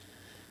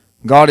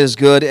God is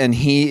good and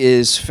He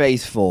is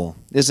faithful.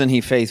 Isn't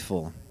He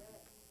faithful?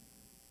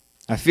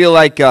 I feel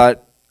like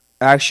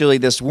actually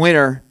this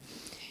winter,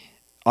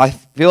 I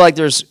feel like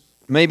there's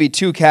maybe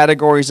two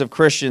categories of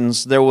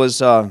Christians. There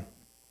was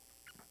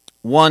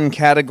one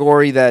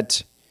category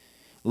that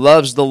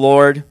loves the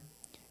Lord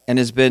and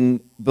has been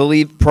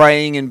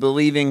praying and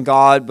believing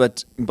God,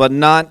 but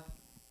not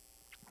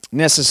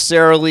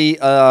necessarily,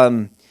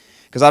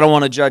 because I don't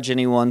want to judge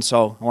anyone,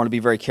 so I want to be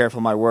very careful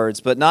of my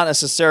words, but not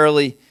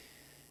necessarily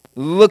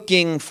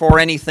looking for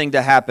anything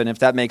to happen, if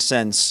that makes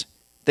sense.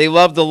 They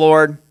love the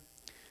Lord,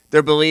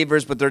 they're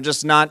believers, but they're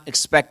just not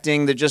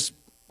expecting, they're just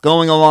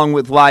going along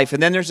with life.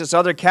 And then there's this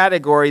other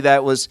category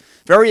that was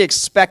very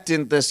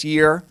expectant this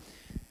year,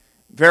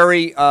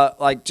 very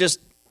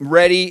just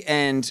ready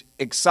and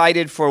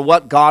excited for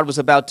what God was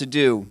about to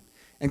do.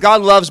 And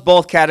God loves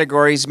both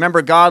categories.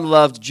 Remember, God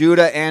loved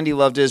Judah and He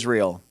loved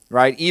Israel,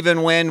 right?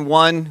 Even when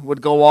one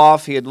would go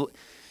off, He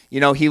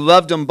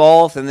loved them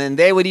both, and then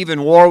they would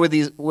even war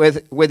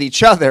with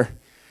each other.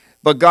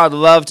 But God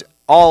loved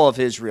all of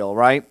Israel,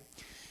 right?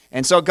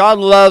 And so God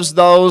loves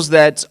those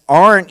that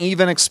aren't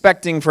even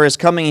expecting for His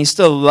coming. He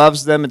still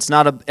loves them. It's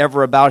not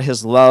ever about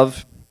His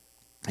love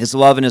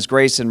and His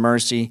grace and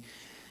mercy.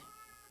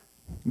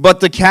 But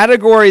the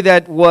category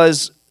that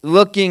was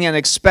looking and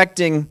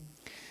expecting,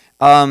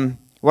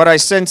 what I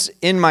sense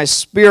in my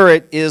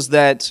spirit is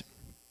that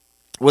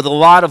with a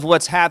lot of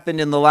what's happened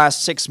in the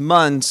last 6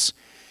 months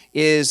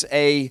is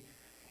a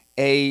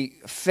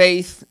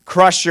faith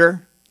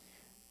crusher,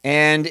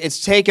 and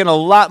it's taken a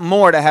lot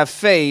more to have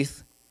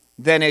faith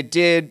than it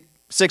did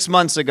 6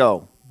 months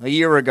ago, a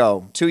year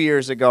ago, 2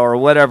 years ago, or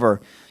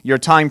whatever your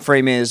time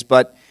frame is.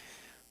 But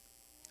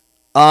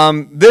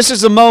this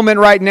is a moment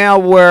right now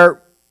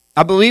where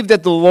I believe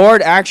that the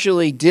Lord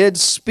actually did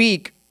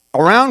speak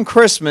around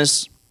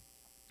Christmas.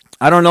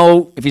 I don't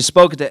know if He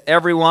spoke to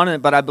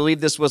everyone, but I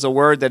believe this was a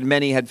word that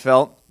many had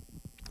felt.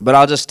 But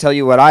I'll just tell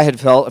you what I had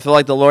felt. I feel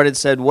like the Lord had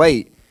said,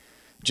 wait,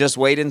 just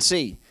wait and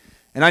see.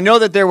 And I know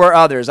that there were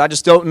others. I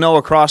just don't know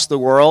across the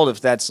world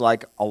if that's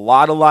like a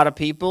lot of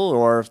people,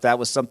 or if that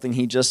was something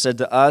He just said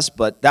to us.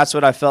 But that's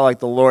what I felt like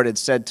the Lord had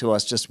said to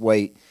us, just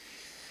wait.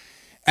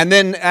 And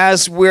then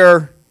as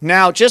we're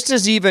now,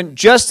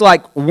 just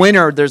like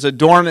winter, there's a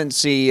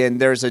dormancy and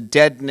there's a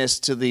deadness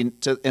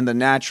in the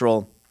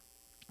natural,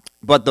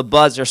 but the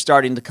buds are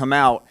starting to come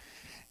out.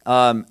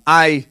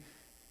 I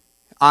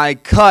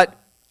cut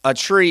a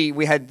tree.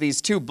 We had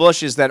these two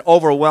bushes that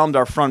overwhelmed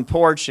our front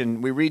porch,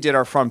 and we redid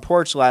our front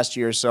porch last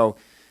year. So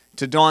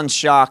to Dawn's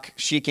shock,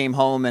 she came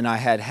home and I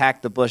had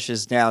hacked the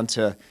bushes down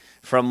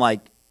from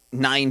like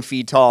 9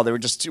 feet tall. They were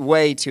just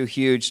way too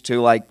huge to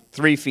like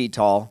 3 feet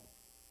tall.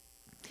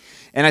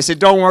 And I said,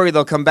 don't worry,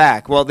 they'll come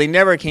back. Well, they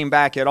never came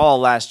back at all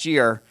last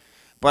year,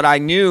 but I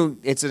knew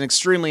it's an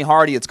extremely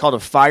hardy, it's called a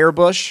fire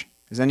bush.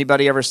 Has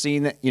anybody ever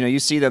seen that? You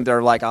see them,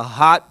 they're like a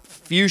hot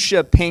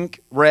fuchsia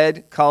pink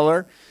red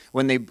color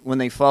when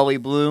they fully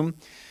bloom.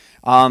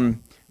 But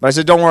I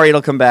said, don't worry,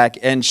 it'll come back.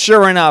 And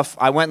sure enough,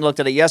 I went and looked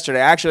at it yesterday.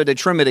 I actually had to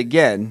trim it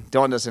again.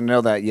 Dawn doesn't know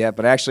that yet,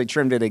 but I actually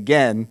trimmed it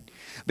again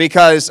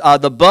because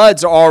the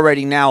buds are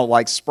already now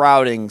like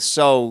sprouting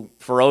so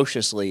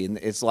ferociously, and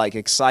it's like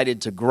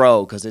excited to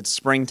grow because it's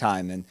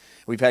springtime and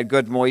we've had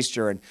good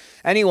moisture. And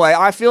anyway,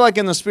 I feel like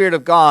in the Spirit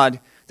of God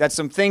that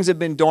some things have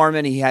been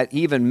dormant. He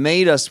even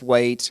made us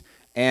wait.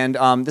 And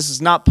this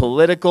is not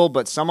political,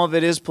 but some of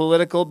it is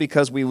political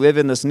because we live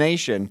in this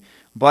nation.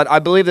 But I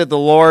believe that the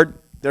Lord,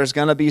 there's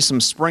going to be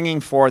some springing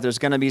forth. There's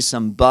going to be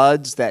some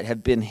buds that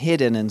have been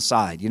hidden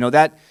inside.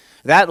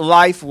 That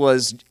life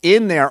was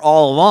in there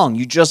all along.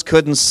 You just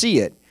couldn't see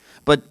it.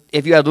 But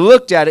if you had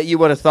looked at it, you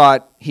would have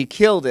thought, He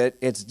killed it,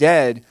 it's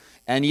dead.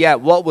 And yet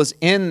what was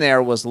in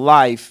there was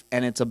life,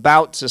 and it's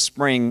about to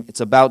spring,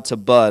 it's about to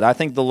bud. I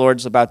think the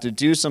Lord's about to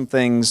do some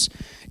things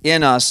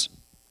in us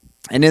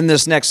and in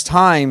this next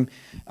time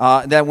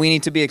that we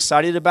need to be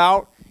excited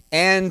about,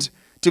 and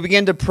to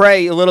begin to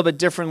pray a little bit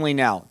differently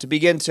now, to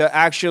begin to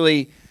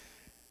actually,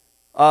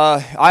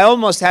 I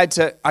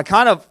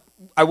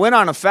went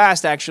on a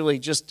fast actually,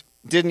 just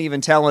didn't even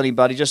tell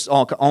anybody, just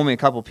only a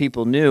couple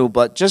people knew,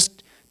 but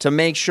just to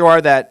make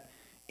sure that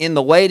in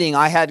the waiting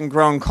I hadn't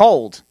grown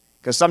cold,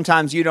 because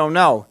sometimes you don't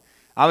know.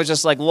 I was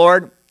just like,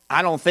 Lord,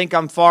 I don't think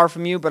I'm far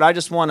from you, but I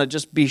just want to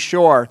just be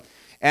sure.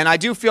 And I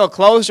do feel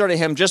closer to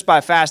Him just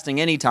by fasting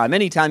anytime.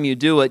 Anytime you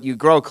do it, you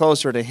grow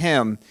closer to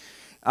Him.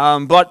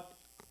 But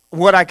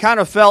what I kind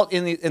of felt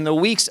in the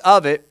weeks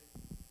of it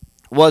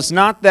was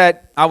not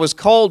that I was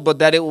cold, but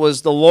that it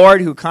was the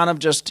Lord who kind of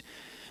just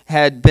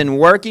had been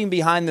working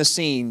behind the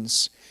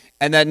scenes,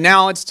 and that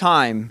now it's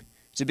time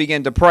to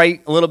begin to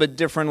pray a little bit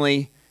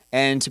differently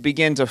and to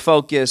begin to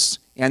focus,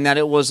 and that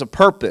it was a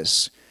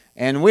purpose.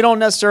 And we don't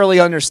necessarily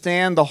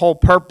understand the whole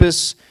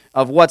purpose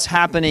of what's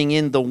happening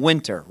in the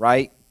winter,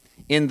 right?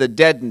 In the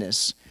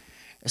deadness.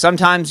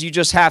 Sometimes you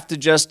just have to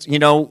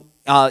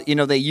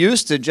they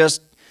used to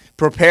just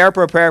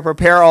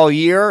prepare all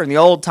year in the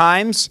old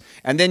times,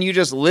 and then you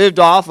just lived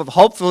off of,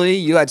 hopefully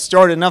you had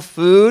stored enough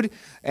food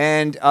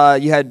and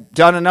you had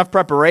done enough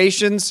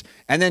preparations,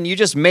 and then you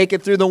just make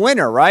it through the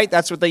winter, right?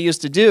 That's what they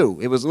used to do.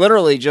 It was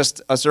literally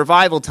just a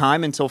survival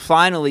time until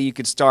finally you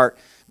could start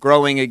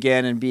growing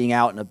again and being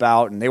out and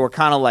about. And they were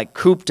kind of like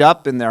cooped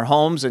up in their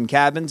homes and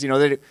cabins.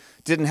 They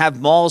didn't have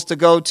malls to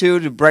go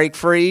to break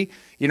free,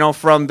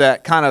 from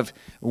that kind of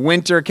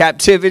winter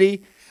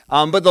captivity.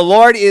 But the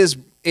Lord is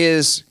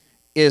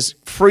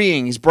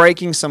freeing. He's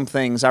breaking some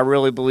things, I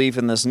really believe,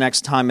 in this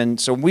next time.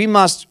 And so we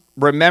must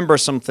remember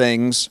some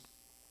things.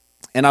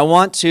 And I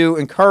want to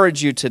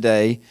encourage you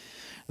today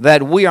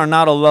that we are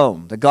not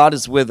alone, that God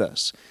is with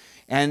us.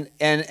 And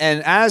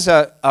as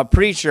a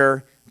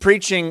preacher,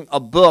 preaching a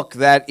book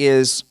that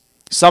is,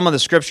 some of the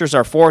scriptures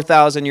are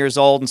 4,000 years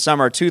old and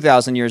some are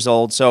 2,000 years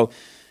old. So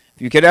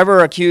if you could ever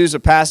accuse a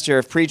pastor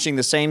of preaching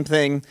the same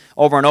thing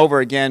over and over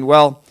again,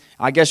 well,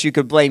 I guess you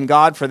could blame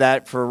God for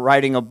that, for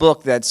writing a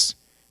book that's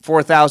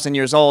 4,000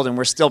 years old and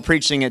we're still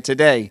preaching it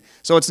today.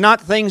 So it's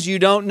not things you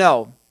don't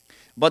know,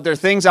 but they're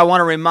things I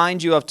want to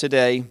remind you of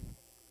today.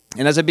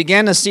 And as I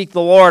began to seek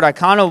the Lord, I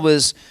kind of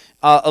was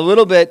a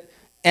little bit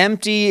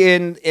empty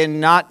in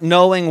not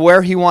knowing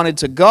where He wanted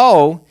to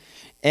go.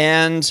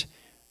 And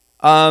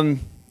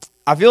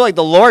I feel like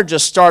the Lord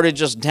just started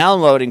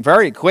downloading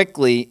very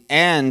quickly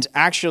and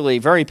actually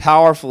very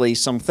powerfully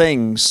some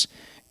things.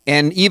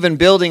 And even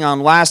building on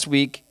last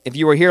week, if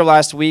you were here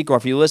last week or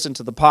if you listened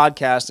to the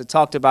podcast, it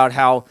talked about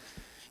how,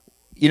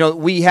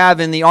 we have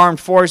in the armed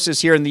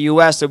forces here in the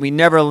U.S. that we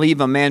never leave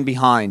a man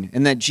behind,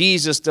 and that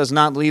Jesus does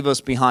not leave us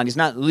behind. He's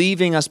not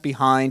leaving us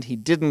behind. He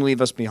didn't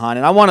leave us behind.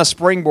 And I want to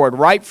springboard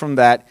right from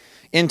that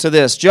into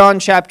this. John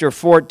chapter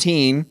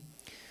 14,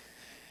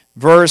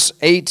 verse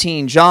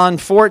 18. John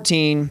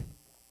 14,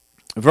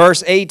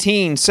 verse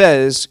 18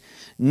 says,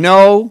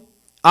 "No,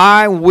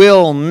 I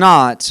will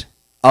not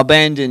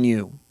abandon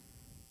you."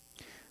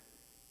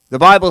 The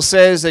Bible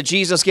says that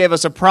Jesus gave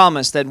us a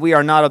promise that we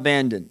are not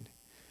abandoned.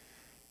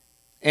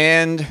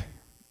 And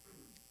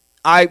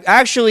I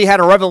actually had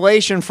a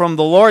revelation from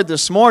the Lord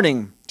this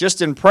morning,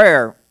 just in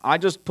prayer. I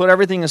just put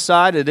everything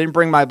aside. I didn't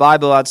bring my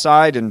Bible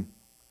outside, and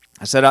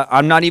I said,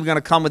 I'm not even going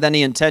to come with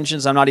any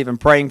intentions. I'm not even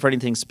praying for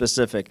anything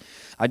specific.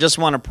 I just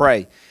want to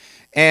pray.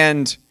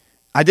 And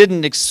I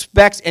didn't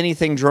expect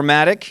anything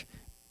dramatic.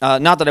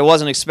 Not that I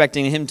wasn't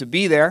expecting Him to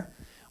be there,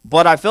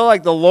 but I feel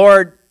like the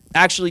Lord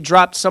actually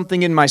dropped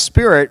something in my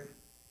spirit,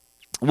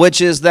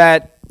 which is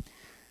that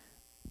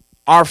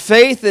our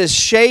faith is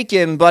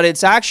shaken, but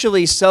it's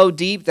actually so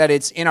deep that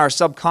it's in our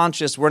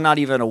subconscious, we're not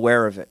even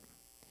aware of it.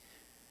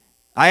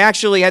 I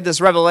actually had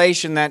this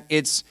revelation that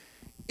it's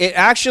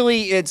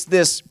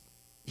this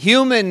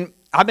human,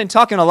 I've been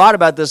talking a lot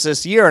about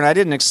this year, and I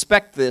didn't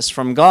expect this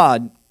from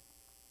God,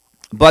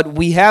 but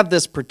we have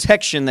this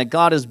protection that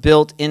God has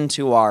built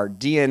into our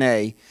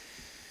DNA,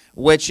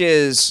 which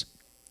is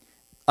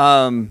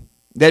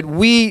that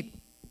we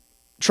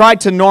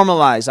tried to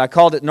normalize. I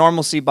called it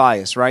normalcy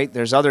bias, right?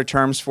 There's other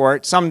terms for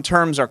it. Some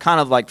terms are kind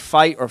of like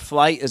fight or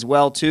flight as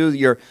well,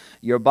 too.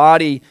 Your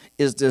body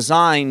is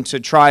designed to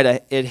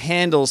it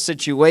handles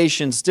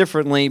situations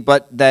differently,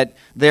 but that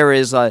there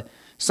is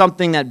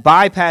something that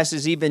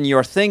bypasses even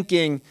your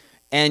thinking,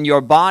 and your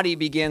body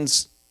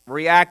begins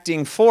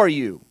reacting for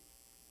you.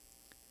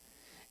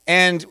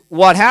 And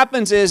what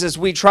happens is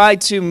we try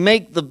to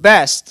make the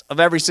best of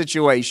every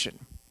situation.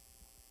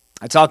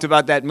 I talked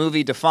about that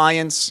movie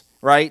Defiance,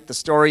 right? The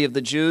story of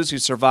the Jews who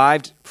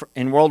survived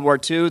in World War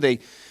II. They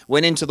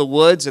went into the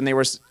woods and they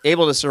were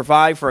able to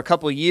survive for a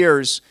couple of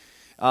years.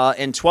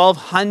 And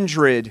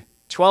 1,200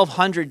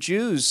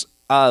 Jews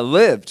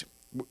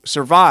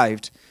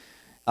survived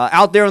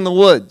out there in the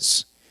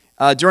woods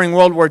during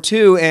World War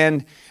II.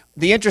 And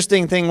the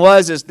interesting thing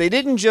is they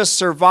didn't just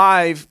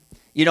survive,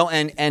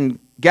 and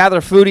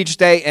gather food each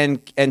day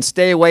and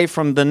stay away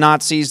from the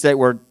Nazis that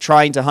were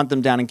trying to hunt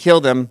them down and kill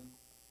them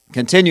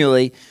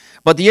continually.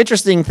 But the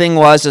interesting thing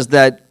is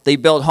that they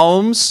built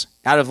homes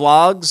out of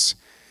logs,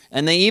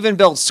 and they even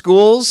built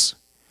schools,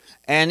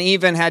 and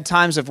even had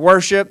times of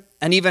worship,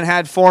 and even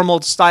had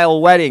formal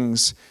style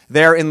weddings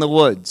there in the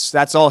woods.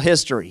 That's all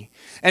history.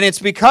 And it's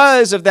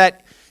because of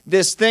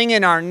this thing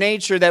in our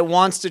nature that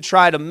wants to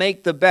try to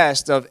make the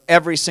best of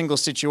every single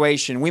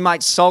situation. We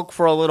might sulk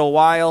for a little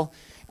while,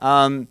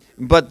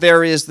 but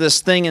there is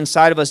this thing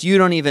inside of us. You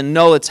don't even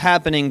know it's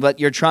happening, but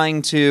you're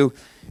trying to,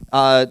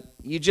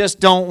 you just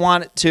don't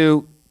want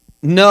to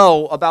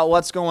know about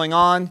what's going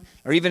on,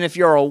 or even if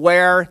you're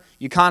aware,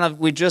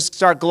 we just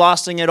start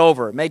glossing it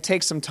over. It may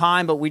take some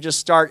time, but we just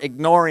start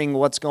ignoring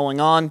what's going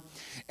on.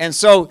 And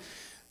so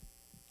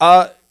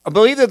I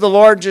believe that the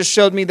Lord just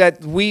showed me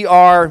that we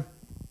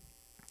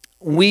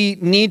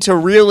need to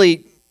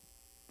really,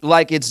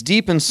 like it's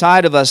deep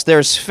inside of us,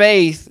 there's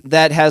faith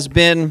that has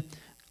been,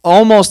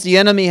 almost the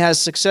enemy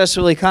has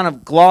successfully kind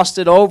of glossed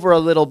it over a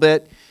little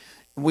bit.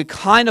 We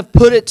kind of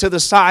put it to the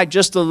side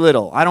just a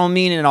little. I don't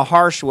mean in a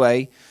harsh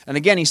way. And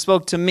again, He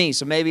spoke to me,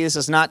 so maybe this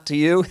is not to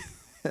you.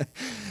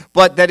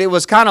 But that it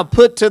was kind of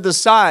put to the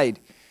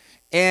side.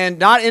 And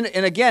not in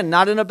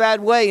a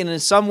bad way. And in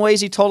some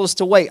ways, He told us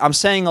to wait. I'm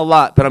saying a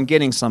lot, but I'm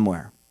getting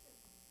somewhere.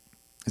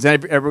 Is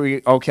that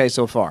everybody okay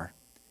so far?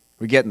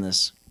 We're getting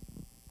this.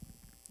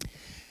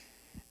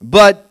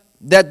 But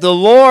that the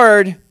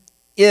Lord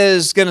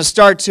is going to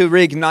start to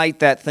reignite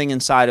that thing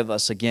inside of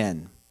us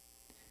again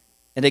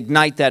and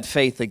ignite that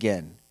faith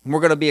again. And we're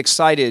going to be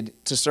excited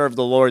to serve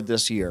the Lord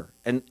this year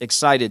and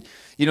excited.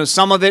 You know,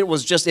 some of it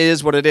was just, it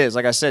is what it is.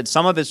 Like I said,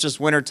 some of it's just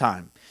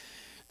wintertime.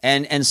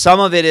 And some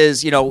of it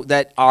is, you know,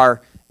 that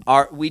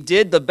we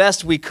did the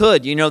best we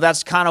could. You know,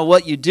 that's kind of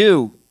what you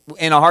do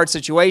in a hard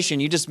situation.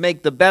 You just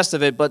make the best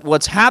of it. But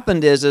what's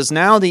happened is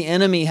now the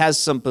enemy has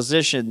some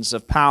positions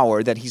of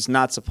power that he's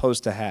not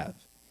supposed to have.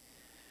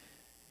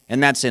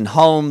 And that's in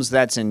homes,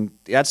 that's in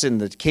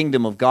the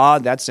kingdom of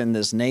God, that's in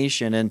this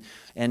nation,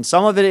 and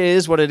some of it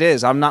is what it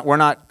is. I'm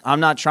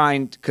not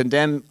trying to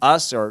condemn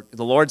us, or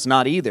the Lord's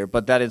not either,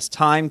 but that it's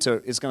going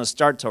to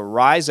start to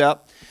rise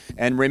up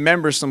and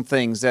remember some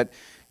things, that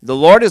the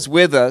Lord is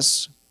with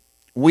us,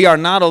 we are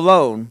not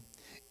alone,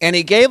 and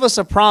He gave us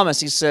a promise.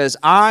 He says,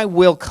 I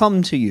will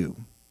come to you.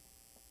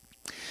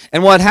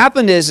 And what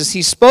happened is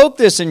He spoke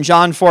this in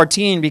John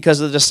 14 because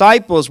the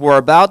disciples were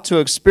about to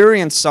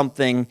experience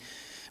something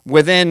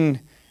within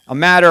a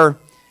matter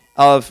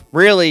of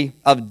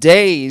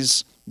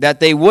days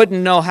that they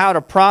wouldn't know how to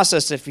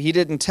process if He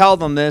didn't tell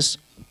them this.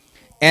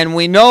 And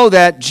we know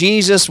that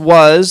Jesus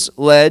was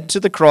led to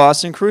the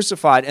cross and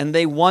crucified, and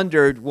they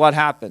wondered what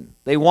happened.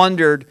 They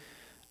wondered,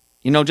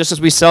 you know, just as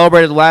we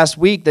celebrated last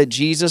week, that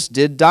Jesus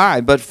did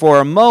die. But for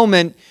a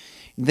moment,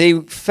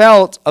 they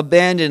felt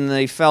abandoned and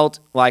they felt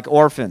like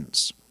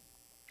orphans.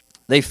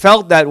 They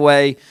felt that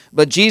way,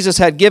 but Jesus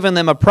had given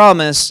them a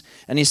promise,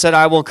 and He said,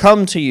 I will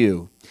come to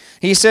you.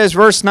 He says,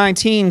 verse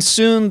 19,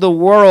 soon the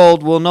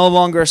world will no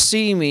longer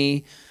see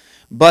me,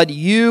 but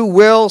you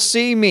will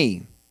see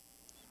me.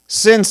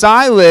 Since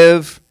I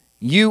live,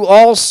 you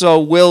also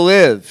will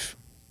live.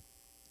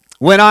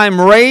 When I'm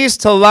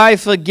raised to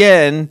life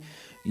again,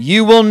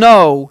 you will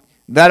know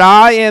that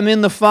I am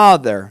in the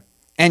Father,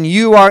 and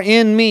you are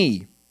in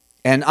me,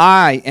 and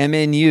I am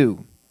in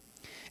you.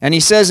 And He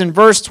says in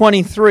verse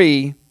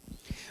 23,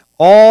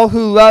 all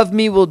who love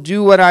me will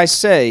do what I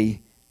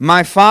say.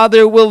 My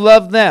Father will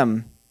love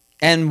them,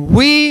 and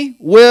we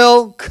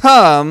will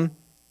come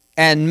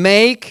and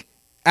make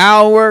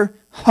our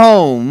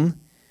home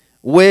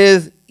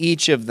with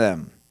each of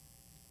them.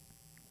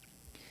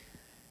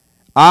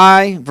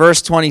 I,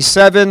 verse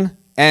 27,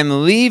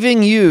 am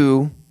leaving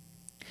you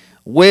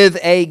with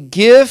a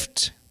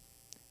gift,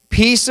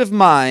 peace of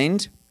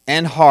mind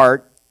and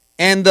heart,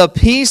 and the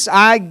peace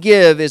I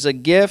give is a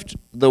gift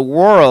the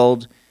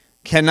world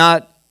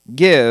cannot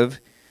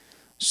give,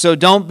 so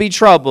don't be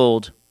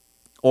troubled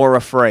or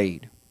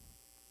afraid.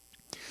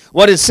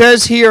 What it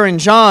says here in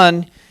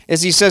John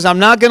is He says, I'm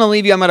not going to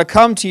leave you, I'm going to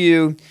come to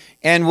you,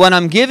 and what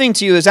I'm giving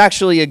to you is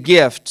actually a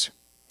gift.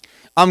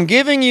 I'm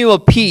giving you a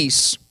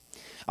peace.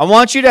 I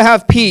want you to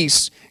have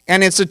peace,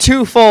 and it's a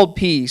twofold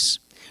peace.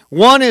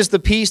 One is the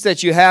peace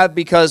that you have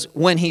because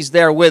when He's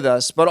there with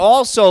us, but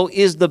also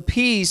is the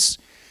peace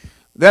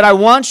that I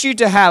want you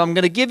to have. I'm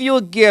going to give you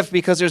a gift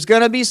because there's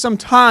going to be some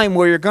time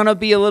where you're going to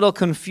be a little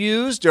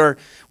confused, or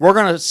we're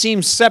going to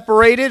seem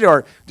separated,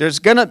 or there's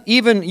going to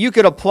you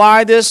could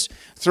apply this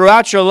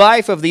throughout your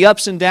life of the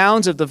ups and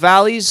downs, of the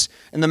valleys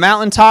and the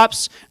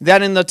mountaintops,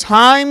 that in the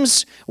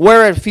times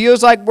where it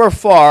feels like we're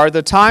far,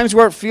 the times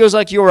where it feels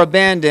like you're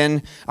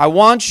abandoned, I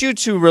want you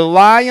to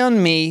rely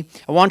on me.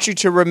 I want you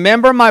to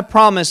remember my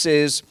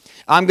promises.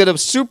 I'm going to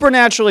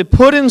supernaturally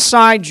put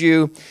inside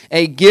you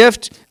a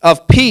gift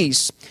of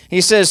peace. He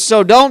says,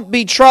 so don't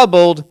be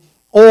troubled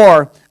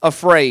or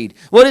afraid.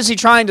 What is He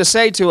trying to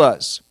say to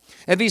us?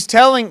 If He's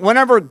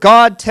whenever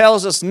God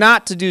tells us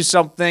not to do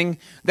something,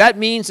 that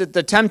means that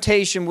the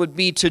temptation would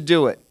be to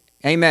do it.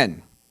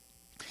 Amen.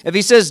 If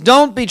He says,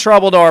 don't be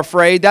troubled or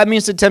afraid, that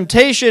means the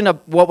temptation of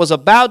what was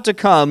about to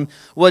come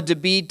would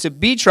be to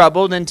be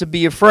troubled and to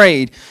be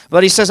afraid.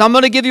 But He says, I'm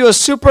going to give you a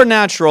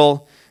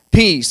supernatural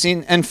peace.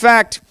 In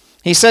fact,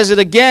 He says it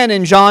again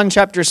in John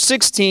chapter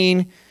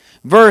 16,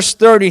 verse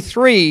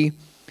 33.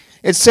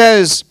 It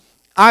says,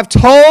 I've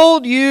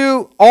told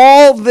you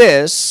all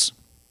this.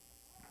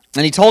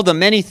 And He told them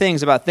many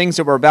things about things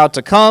that were about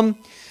to come.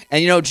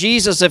 And you know,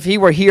 Jesus, if He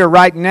were here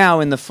right now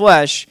in the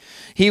flesh,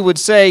 He would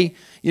say,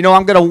 you know,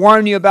 I'm going to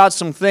warn you about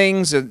some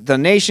things. The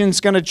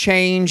nation's going to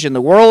change and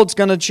the world's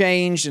going to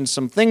change and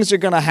some things are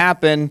going to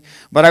happen.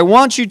 But I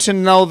want you to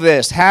know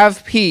this.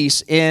 Have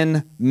peace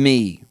in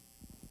me.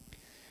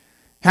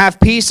 Have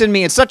peace in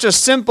me. It's such a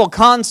simple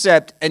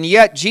concept, and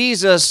yet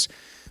Jesus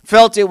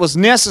felt it was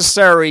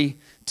necessary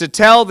to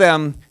tell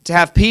them to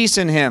have peace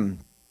in Him.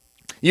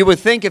 You would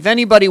think if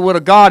anybody would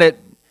have got it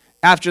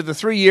after the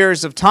 3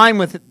 years of time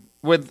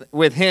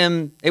with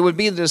Him, it would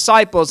be the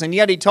disciples, and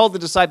yet He told the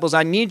disciples,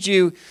 I need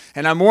you,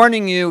 and I'm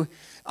warning you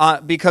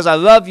because I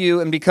love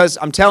you, and because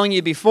I'm telling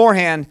you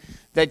beforehand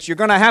that you're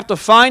going to have to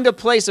find a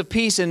place of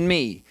peace in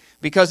me,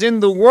 because in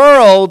the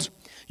world,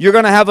 you're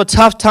going to have a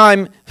tough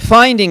time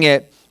finding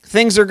it.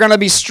 Things are going to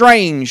be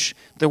strange.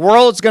 The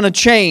world's going to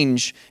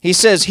change. He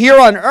says, here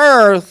on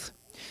earth,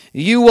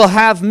 you will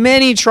have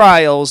many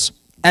trials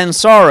and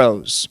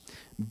sorrows.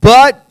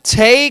 But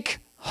take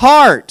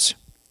heart,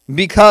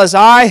 because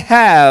I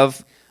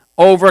have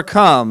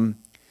overcome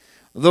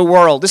the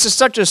world. This is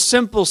such a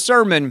simple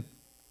sermon,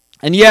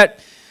 and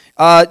yet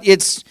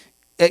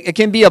it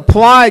can be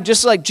applied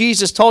just like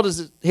Jesus told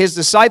his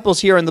disciples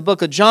here in the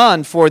book of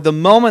John. For the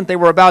moment they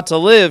were about to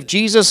live,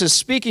 Jesus is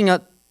speaking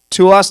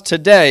to us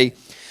today.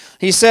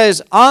 He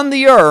says, on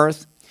the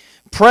earth,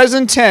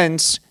 present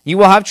tense, you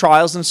will have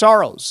trials and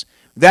sorrows.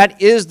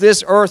 That is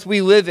this earth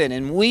we live in,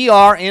 and we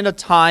are in a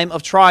time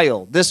of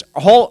trial. This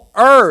whole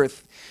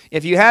earth,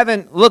 if you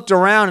haven't looked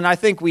around, and I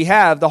think we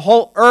have, the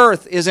whole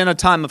earth is in a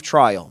time of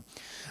trial.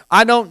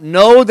 I don't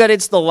know that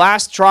it's the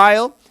last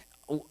trial.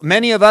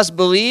 Many of us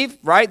believe,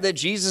 right, that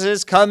Jesus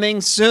is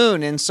coming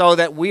soon, and so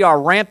that we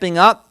are ramping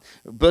up.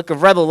 The book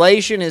of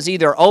Revelation is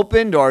either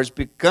opened or is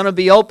going to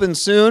be opened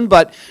soon,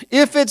 but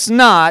if it's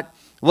not,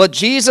 what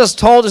Jesus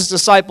told his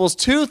disciples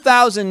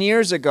 2,000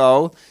 years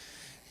ago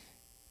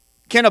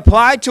can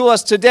apply to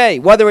us today,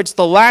 whether it's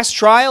the last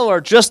trial or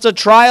just a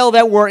trial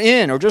that we're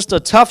in, or just a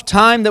tough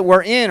time that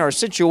we're in, or a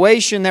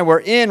situation that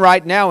we're in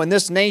right now in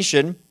this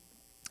nation.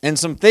 And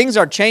some things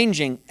are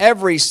changing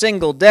every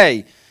single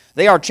day.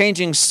 They are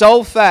changing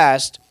so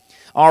fast.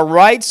 Our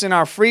rights and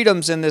our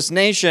freedoms in this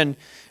nation,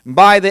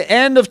 by the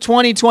end of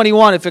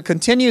 2021, if it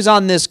continues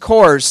on this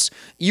course,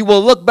 you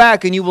will look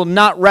back and you will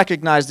not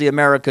recognize the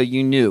America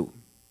you knew.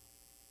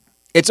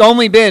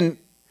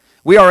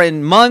 We are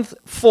in month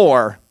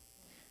 4.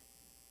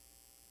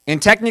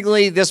 And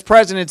technically, this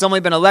president's only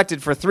been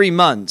elected for 3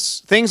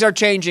 months. Things are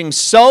changing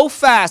so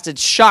fast,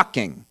 it's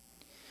shocking.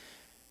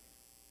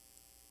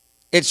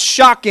 It's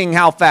shocking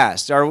how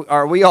fast.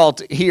 Are we all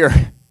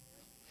here?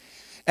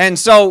 And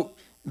so,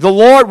 the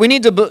Lord, we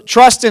need to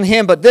trust in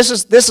Him, but this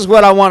is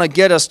what I want to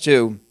get us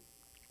to.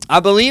 I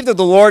believe that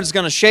the Lord is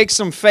going to shake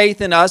some faith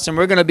in us, and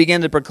we're going to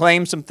begin to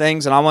proclaim some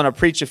things, and I want to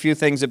preach a few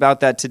things about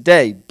that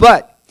today.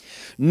 But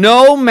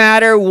no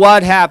matter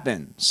what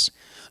happens,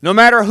 no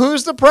matter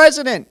who's the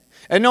president,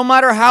 and no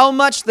matter how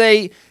much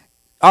they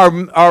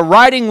are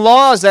writing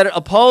laws that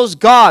oppose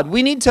God,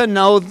 we need to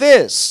know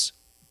this.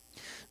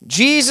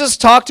 Jesus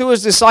talked to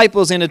his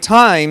disciples in a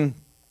time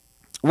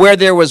where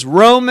there was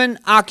Roman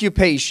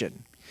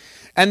occupation.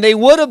 And they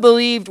would have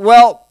believed,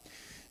 well,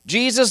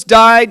 Jesus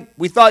died.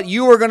 We thought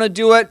you were going to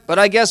do it, but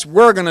I guess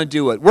we're going to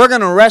do it. We're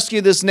going to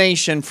rescue this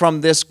nation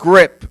from this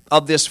grip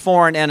of this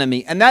foreign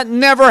enemy. And that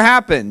never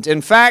happened. In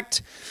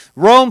fact,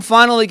 Rome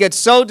finally gets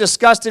so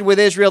disgusted with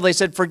Israel, they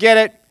said, forget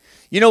it.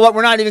 You know what?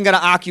 We're not even going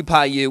to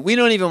occupy you. We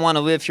don't even want to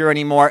live here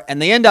anymore. And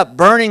they end up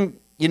burning,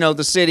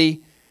 the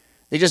city.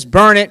 They just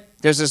burn it.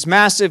 There's this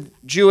massive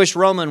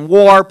Jewish-Roman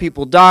war.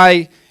 People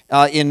die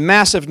in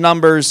massive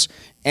numbers.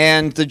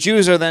 And the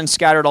Jews are then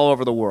scattered all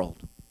over the world.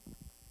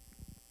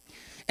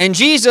 And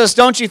Jesus,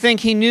 don't you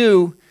think he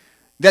knew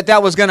that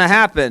that was going to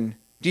happen?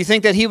 Do you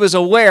think that he was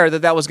aware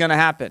that that was going to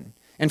happen?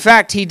 In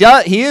fact, he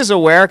is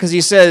aware, because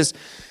he says,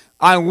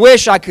 I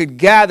wish I could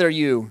gather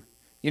you.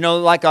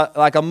 Like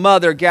a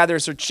mother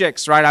gathers her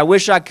chicks, right? I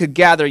wish I could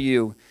gather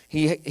you.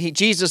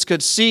 Jesus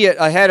could see it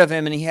ahead of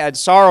him, and he had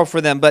sorrow for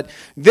them. But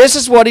this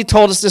is what he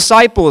told his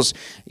disciples.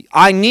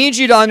 I need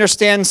you to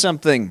understand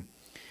something.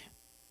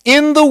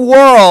 In the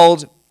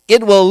world,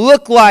 it will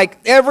look like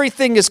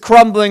everything is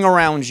crumbling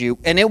around you,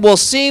 and it will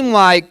seem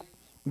like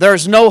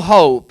there's no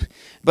hope.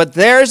 But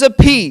there's a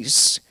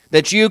peace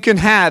that you can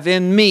have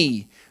in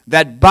me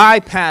that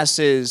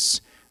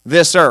bypasses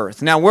this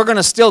earth. Now, we're going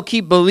to still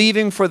keep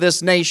believing for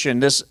this nation,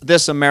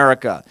 this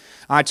America.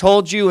 I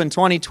told you in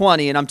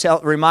 2020, and I'm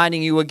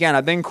reminding you again,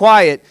 I've been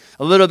quiet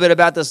a little bit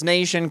about this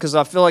nation because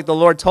I feel like the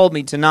Lord told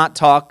me to not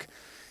talk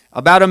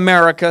about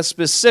America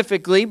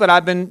specifically, but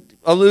I've been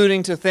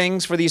alluding to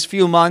things for these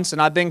few months,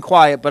 and I've been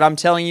quiet. But I'm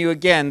telling you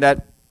again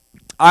that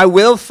I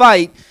will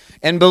fight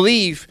and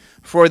believe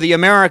for the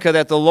America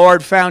that the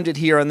Lord founded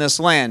here in this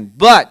land.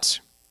 But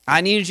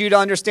I need you to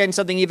understand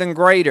something even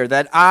greater,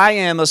 that I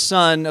am a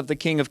son of the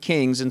King of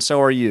Kings, and so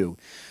are you.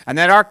 And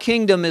that our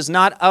kingdom is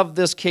not of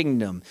this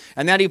kingdom.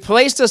 And that he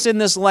placed us in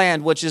this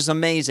land, which is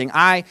amazing.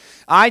 I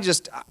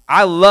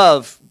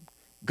love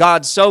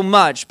God so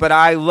much, but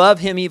I love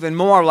him even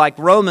more. Like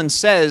Romans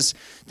says,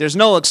 there's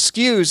no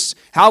excuse.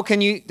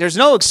 There's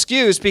no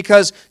excuse,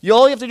 because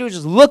all you have to do is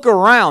just look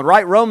around,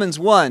 right? Romans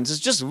 1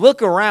 says, just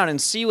look around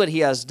and see what he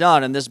has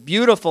done in this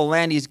beautiful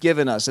land he's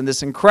given us, and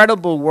this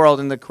incredible world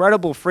and the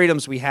incredible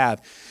freedoms we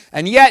have.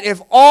 And yet, if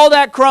all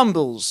that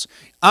crumbles,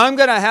 I'm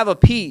going to have a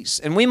peace,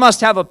 and we must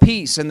have a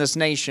peace in this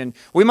nation.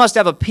 We must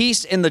have a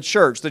peace in the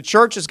church. The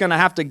church is going to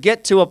have to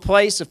get to a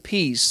place of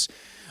peace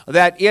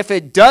that if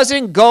it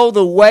doesn't go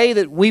the way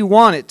that we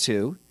want it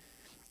to,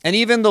 and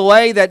even the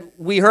way that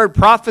we heard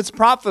prophets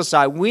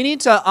prophesy, we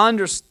need to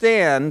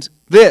understand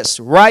this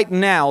right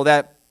now,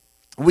 that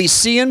we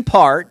see in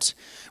part,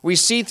 we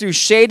see through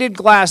shaded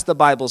glass, the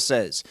Bible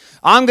says.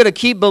 I'm going to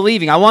keep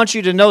believing. I want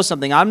you to know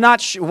something. I'm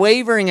not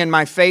wavering in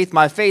my faith.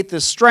 My faith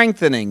is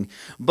strengthening,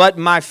 but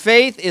my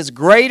faith is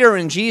greater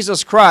in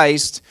Jesus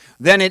Christ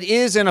than it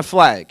is in a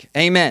flag.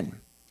 Amen.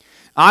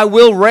 I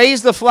will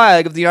raise the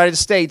flag of the United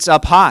States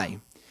up high.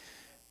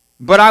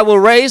 but I will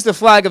raise the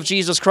flag of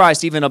Jesus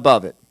Christ even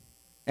above it.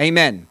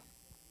 Amen.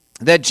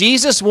 That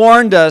Jesus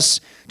warned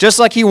us, just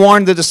like he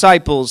warned the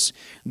disciples,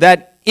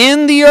 that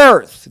in the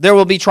earth there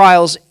will be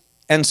trials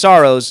and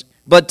sorrows,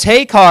 but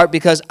take heart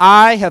because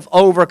I have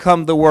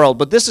overcome the world.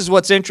 But this is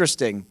what's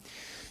interesting.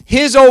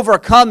 His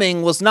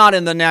overcoming was not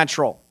in the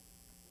natural.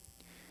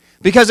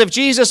 Because if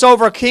Jesus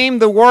overcame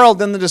the world,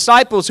 then the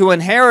disciples who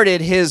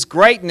inherited his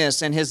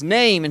greatness and his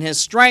name and his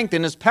strength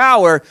and his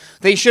power,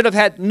 they should have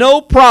had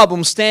no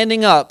problem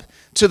standing up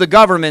to the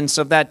governments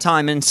of that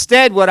time.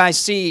 Instead, what I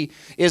see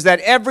is that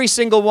every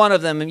single one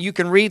of them, and you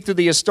can read through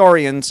the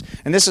historians,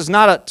 and this is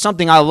not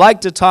something I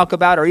like to talk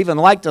about or even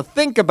like to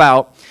think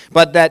about,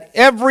 but that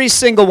every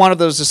single one of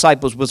those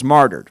disciples was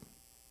martyred.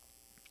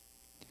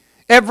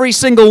 Every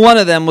single one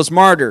of them was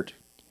martyred.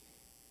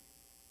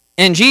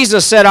 And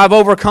Jesus said, I've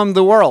overcome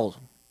the world.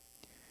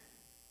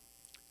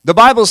 The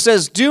Bible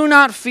says, do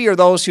not fear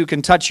those who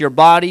can touch your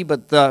body,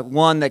 but the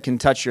one that can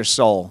touch your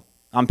soul.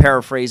 I'm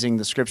paraphrasing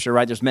the scripture,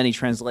 right? There's many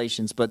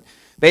translations, but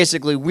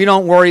basically, we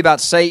don't worry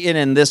about Satan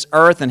and this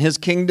earth and his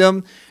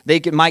kingdom.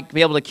 Might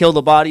be able to kill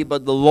the body,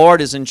 but the Lord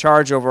is in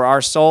charge over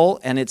our soul,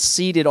 and it's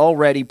seated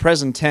already,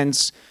 present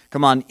tense,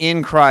 come on,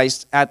 in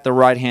Christ at the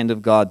right hand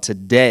of God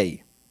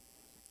today.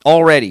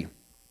 Already.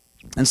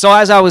 And so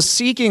as I was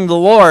seeking the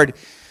Lord,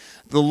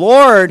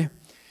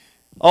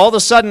 all of a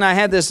sudden I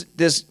had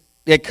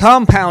it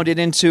compounded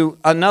into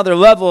another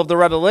level of the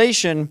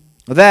revelation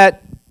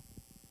that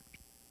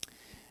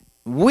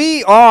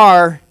we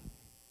are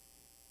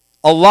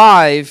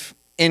alive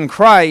in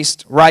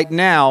Christ right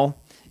now,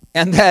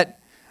 and that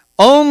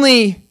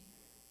only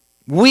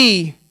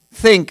we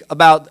think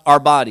about our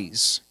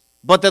bodies,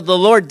 but that the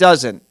Lord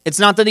doesn't. It's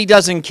not that he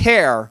doesn't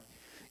care.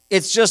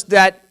 It's just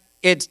that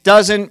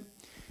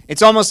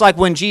it's almost like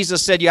when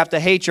Jesus said you have to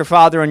hate your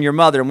father and your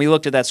mother, and we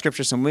looked at that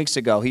scripture some weeks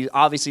ago. He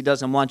obviously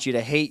doesn't want you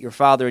to hate your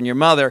father and your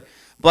mother,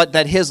 but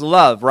that his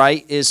love,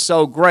 right, is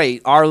so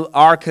great.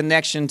 Our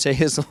connection to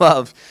his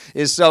love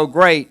is so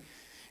great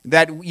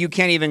that you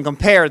can't even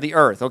compare the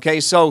earth,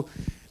 okay? So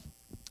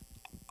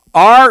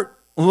our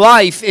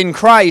life in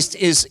Christ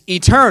is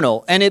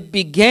eternal, and it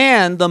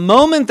began the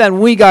moment that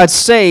we got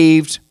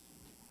saved.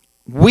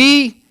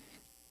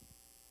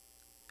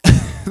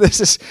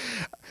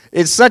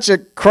 It's such a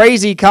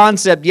crazy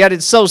concept, yet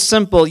it's so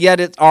simple,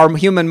 yet our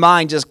human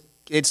mind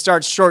it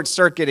starts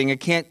short-circuiting. It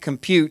can't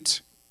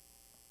compute.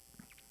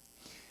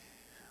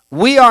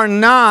 We are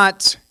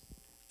not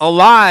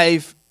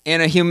alive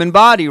in a human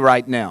body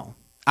right now.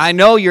 I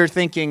know you're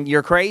thinking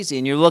you're crazy,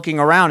 and you're looking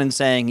around and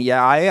saying,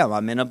 yeah, I am.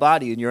 I'm in a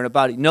body, and you're in a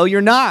body. No, you're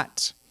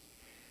not.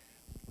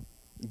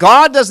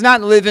 God does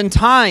not live in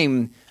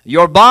time.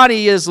 Your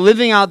body is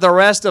living out the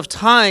rest of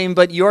time,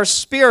 but your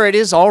spirit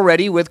is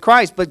already with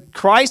Christ. But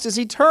Christ is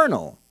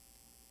eternal.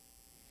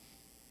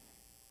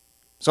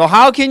 So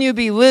how can you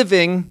be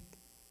living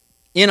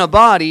in a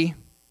body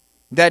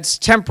that's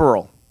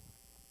temporal?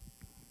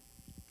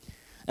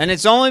 And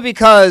it's only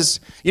because,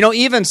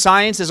 even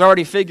science is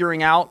already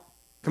figuring out,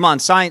 come on,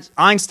 science.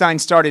 Einstein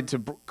started to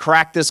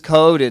crack this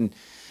code, and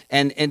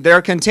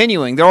they're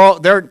continuing.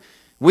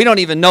 We don't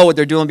even know what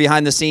they're doing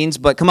behind the scenes,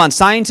 but come on,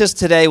 scientists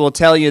today will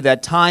tell you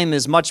that time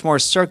is much more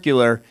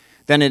circular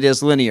than it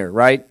is linear,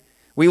 right?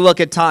 We look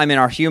at time in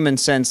our human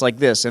sense like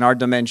this, in our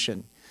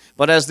dimension.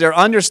 But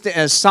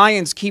as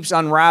science keeps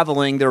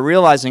unraveling, they're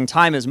realizing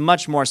time is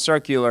much more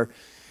circular.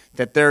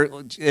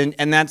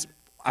 And that's,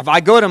 if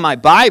I go to my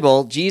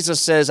Bible, Jesus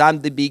says,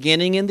 I'm the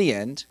beginning and the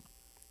end,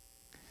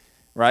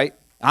 right?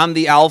 I'm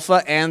the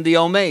Alpha and the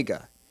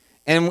Omega.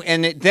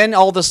 Then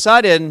all of a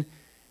sudden,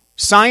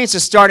 science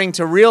is starting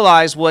to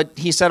realize what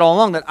he said all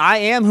along, that I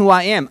am who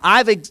I am.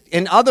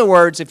 In other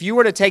words, if you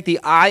were to take the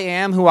I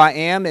am who I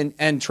am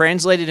and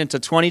translate it into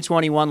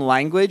 2021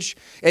 language,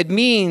 it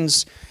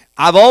means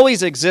I've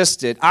always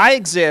existed. I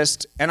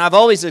exist, and I've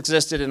always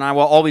existed, and I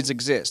will always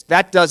exist.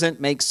 That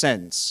doesn't make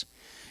sense.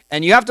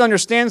 And you have to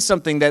understand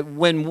something, that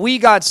when we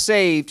got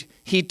saved,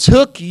 he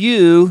took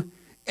you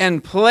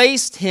and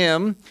placed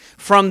him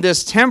from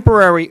this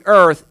temporary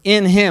earth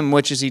in him,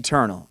 which is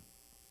eternal.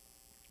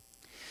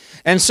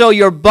 And so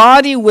your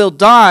body will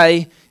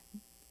die,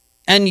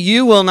 and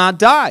you will not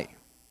die.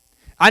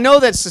 I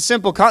know that's a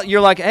simple. You're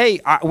like, hey,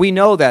 we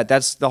know that.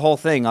 That's the whole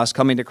thing. Us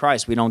coming to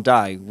Christ, we don't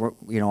die.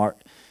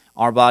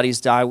 Our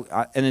bodies die,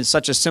 and it's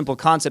such a simple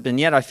concept. And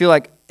yet, I feel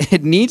like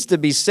it needs to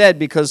be said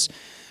because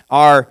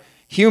our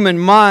human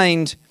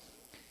mind.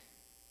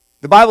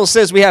 The Bible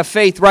says we have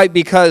faith, right?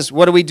 Because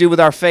what do we do with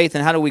our faith,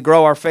 and how do we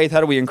grow our faith?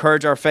 How do we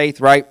encourage our faith,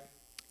 right?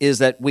 Is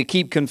that we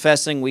keep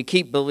confessing, we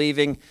keep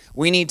believing.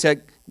 We need to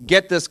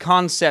get this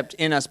concept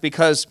in us,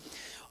 because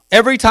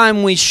every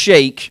time we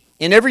shake,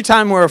 and every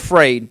time we're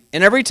afraid,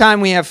 and every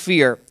time we have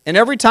fear, and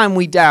every time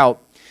we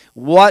doubt,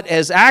 what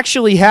is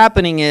actually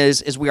happening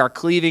is we are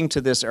cleaving to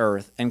this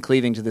earth and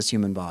cleaving to this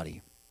human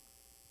body.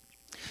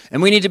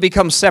 And we need to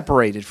become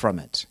separated from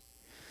it.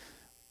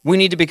 We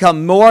need to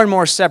become more and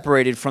more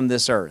separated from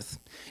this earth.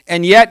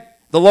 And yet,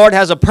 the Lord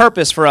has a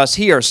purpose for us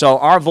here, so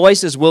our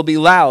voices will be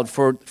loud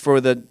for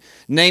the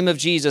name of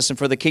Jesus and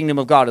for the kingdom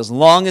of God as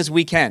long as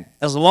we can.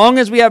 As long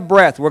as we have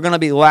breath, we're going to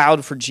be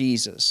loud for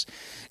Jesus.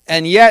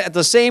 And yet, at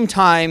the same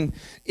time,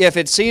 if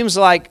it seems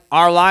like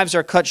our lives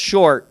are cut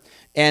short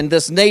and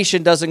this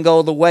nation doesn't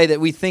go the way that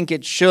we think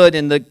it should,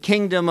 and the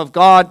kingdom of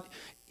God,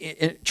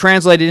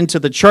 translated into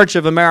the Church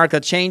of America,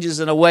 changes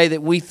in a way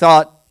that we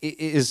thought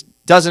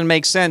doesn't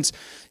make sense,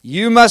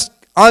 you must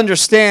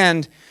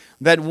understand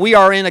that we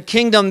are in a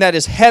kingdom that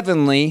is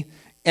heavenly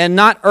and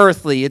not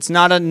earthly. It's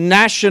not a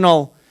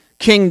national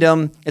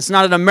kingdom. It's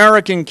not an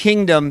American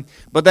kingdom,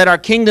 but that our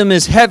kingdom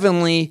is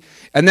heavenly,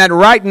 and that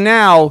right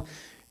now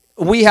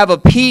we have a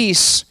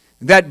peace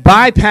that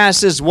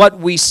bypasses what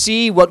we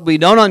see, what we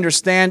don't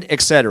understand,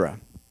 etc.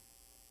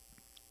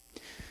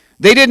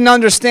 They didn't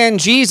understand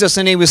Jesus,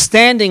 and he was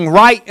standing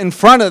right in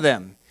front of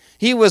them.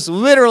 He was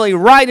literally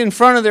right in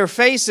front of their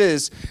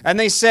faces, and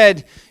they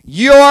said,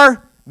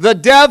 "You're the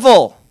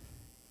devil."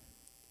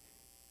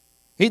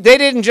 They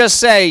didn't just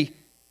say,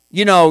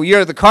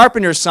 "You're the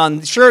carpenter's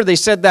son." Sure, they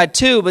said that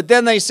too, but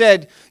then they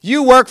said,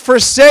 "You work for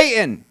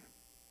Satan."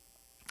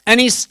 And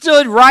he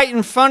stood right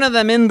in front of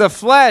them in the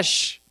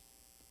flesh.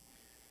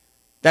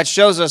 That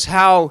shows us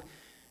how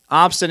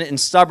obstinate and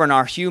stubborn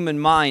our human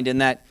mind,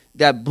 and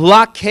that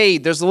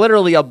blockade, there's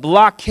literally a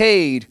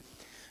blockade.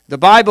 The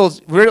Bible,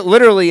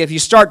 literally, if you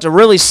start to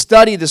really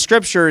study the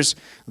Scriptures,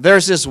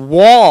 there's this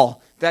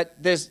wall,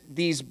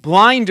 these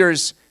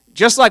blinders,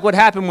 just like what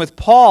happened with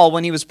Paul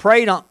when he was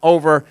prayed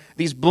over,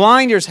 these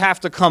blinders have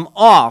to come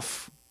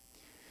off.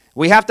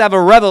 We have to have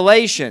a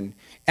revelation.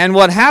 And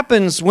what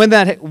happens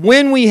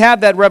when we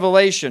have that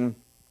revelation,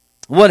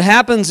 what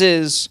happens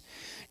is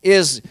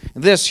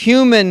this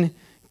human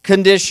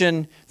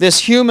condition, this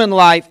human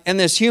life, and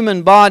this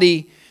human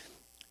body,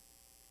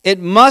 it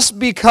must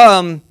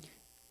become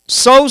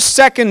so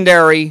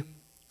secondary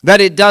that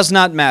it does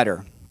not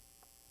matter.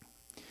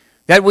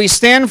 That we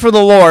stand for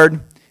the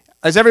Lord.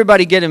 Is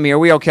everybody getting me? Are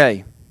we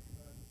okay?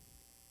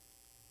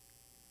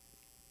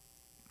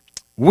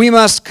 We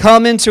must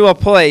come into a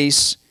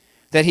place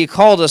that he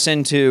called us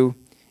into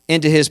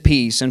his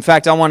peace. In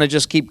fact, I want to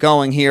just keep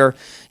going here.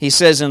 He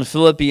says in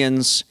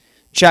Philippians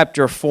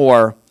chapter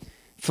 4,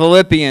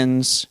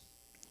 Philippians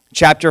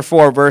chapter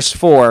 4, verse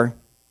 4,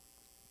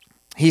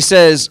 he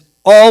says,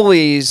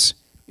 "Always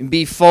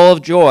be full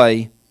of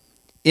joy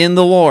in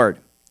the Lord."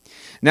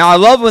 Now, I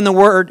love when the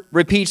Word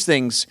repeats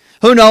things.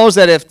 Who knows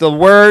that if the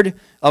Word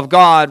of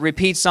God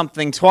repeats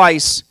something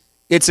twice,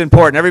 it's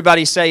important?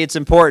 Everybody say it's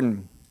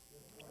important.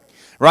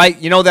 Right?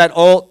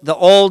 The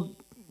old,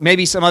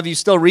 maybe some of you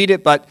still read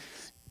it, but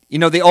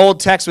the old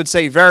text would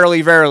say,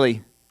 "Verily,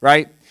 verily,"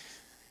 right?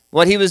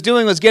 What he was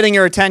doing was getting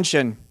your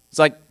attention. It's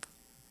like,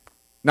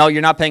 no,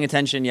 you're not paying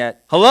attention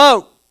yet.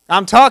 Hello,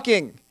 I'm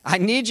talking. I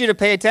need you to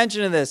pay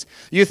attention to this.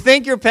 You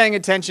think you're paying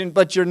attention,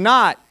 but you're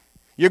not.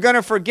 You're going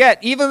to forget.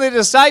 Even the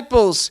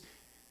disciples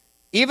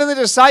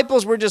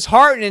were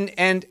disheartened,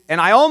 and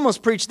I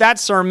almost preached that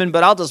sermon,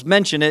 but I'll just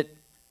mention it.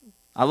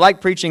 I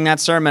like preaching that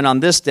sermon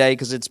on this day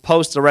because it's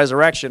post the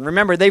resurrection.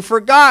 Remember, they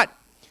forgot.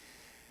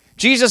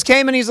 Jesus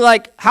came and he's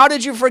like, "How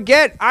did you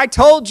forget? I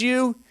told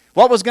you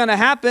what was going to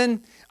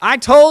happen. I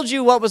told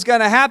you what was going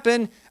to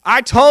happen.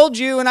 I told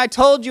you and I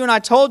told you and I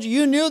told you.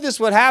 You knew this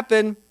would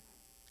happen."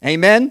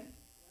 Amen?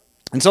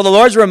 And so the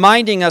Lord's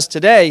reminding us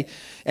today,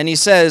 and he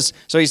says,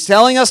 so he's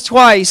telling us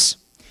twice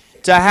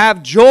to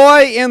have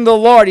joy in the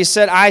Lord. He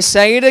said, "I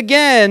say it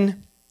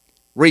again,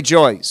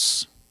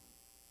 rejoice."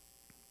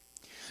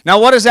 Now,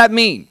 what does that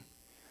mean?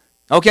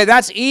 Okay,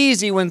 that's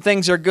easy when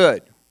things are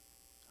good.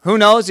 Who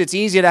knows? It's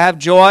easy to have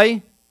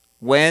joy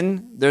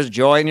when there's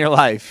joy in your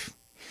life.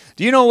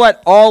 Do you know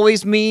what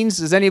always means?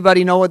 Does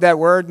anybody know what that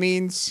word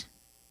means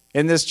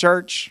in this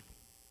church?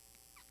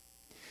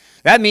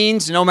 That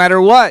means no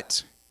matter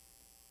what.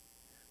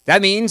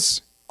 That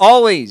means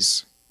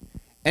always.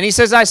 And he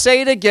says, "I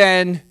say it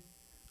again,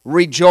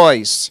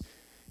 rejoice."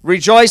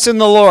 Rejoice in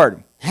the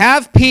Lord.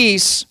 Have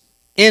peace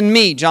in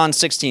me, John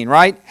 16,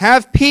 right?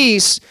 Have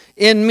peace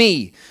in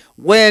me.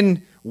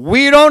 When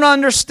we don't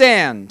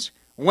understand,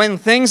 when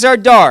things are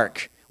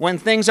dark, when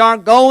things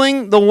aren't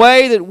going the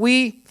way that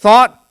we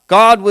thought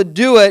God would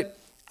do it,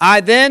 I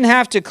then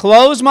have to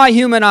close my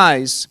human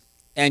eyes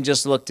and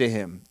just look to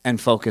him and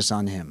focus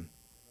on him.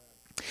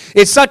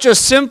 It's such a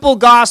simple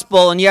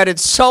gospel, and yet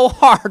it's so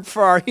hard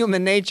for our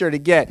human nature to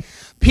get.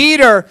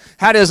 Peter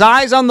had his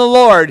eyes on the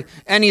Lord,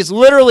 and he's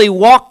literally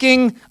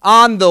walking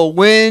on the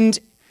wind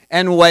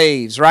and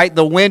waves, right?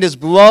 The wind is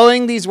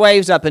blowing these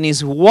waves up, and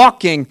he's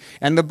walking.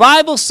 And the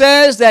Bible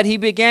says that he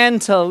began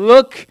to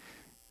look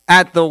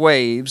at the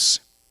waves,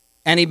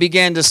 and he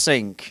began to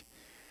sink.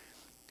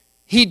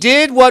 He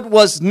did what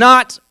was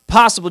not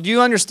possible. Do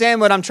you understand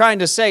what I'm trying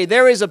to say?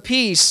 There is a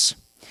peace.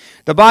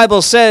 The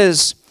Bible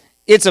says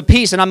it's a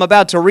peace, and I'm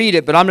about to read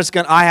it, but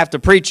I have to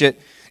preach it.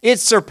 It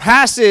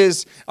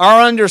surpasses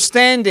our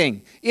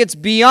understanding. It's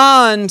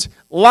beyond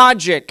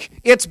logic.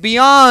 It's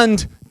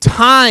beyond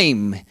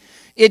time.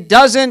 It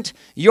doesn't,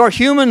 your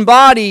human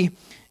body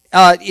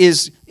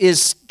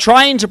is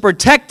trying to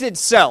protect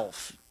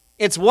itself.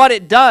 It's what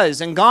it does.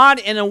 And God,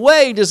 in a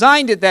way,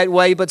 designed it that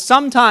way, but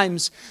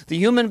sometimes the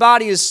human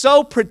body is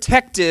so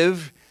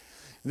protective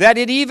that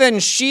it even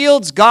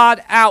shields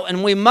God out,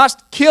 and we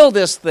must kill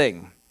this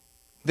thing,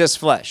 this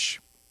flesh.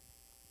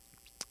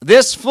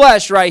 This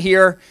flesh right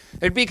here,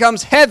 it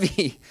becomes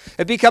heavy.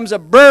 It becomes a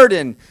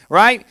burden,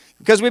 right?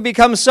 Because we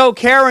become so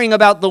caring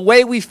about the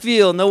way we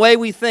feel and the way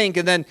we think,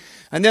 and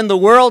then the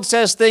world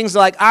says things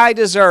like, I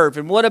deserve,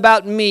 and what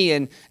about me,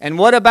 and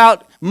what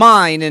about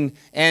mine,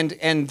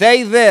 and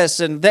they this,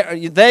 and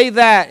they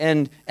that,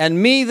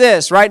 and me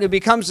this, right? It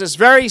becomes this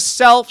very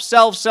self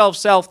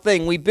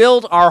thing. We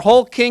build our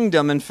whole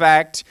kingdom, in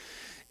fact.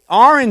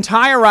 Our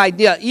entire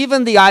idea,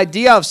 even the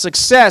idea of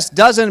success,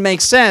 doesn't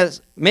make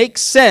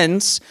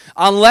sense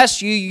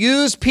unless you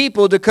use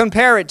people to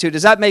compare it to.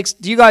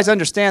 Do you guys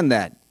understand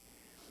that?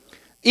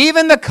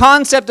 Even the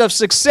concept of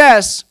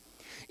success,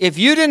 if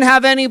you didn't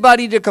have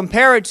anybody to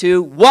compare it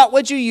to, what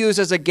would you use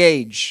as a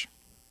gauge?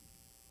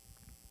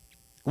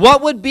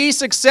 What would be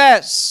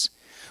success?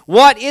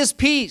 What is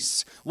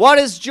peace? What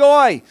is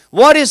joy?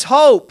 What is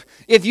hope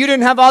if you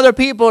didn't have other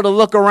people to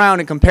look around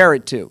and compare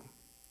it to?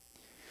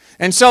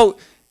 And so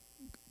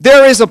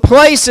there is a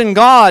place in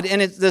God,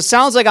 and it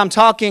sounds like I'm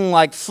talking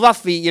like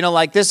fluffy,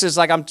 like this is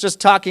like I'm just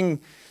talking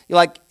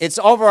like it's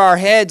over our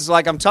heads,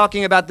 like I'm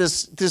talking about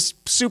this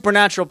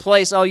supernatural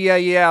place. Oh,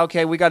 yeah,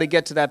 okay, we got to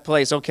get to that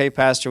place. Okay,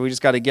 Pastor, we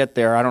just got to get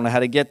there. I don't know how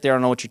to get there. I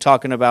don't know what you're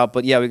talking about,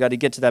 but yeah, we got to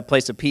get to that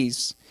place of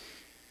peace.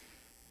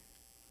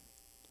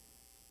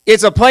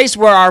 It's a place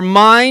where our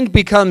mind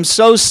becomes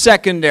so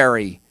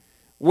secondary,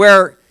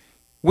 where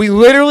we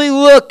literally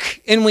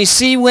look and we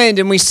see wind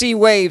and we see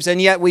waves, and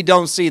yet we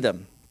don't see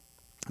them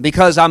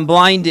because I'm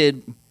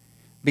blinded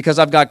because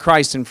I've got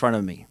Christ in front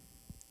of me.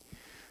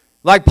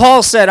 Like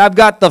Paul said, I've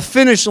got the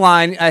finish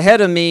line ahead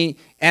of me,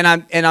 and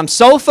I'm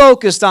so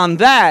focused on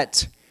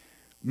that.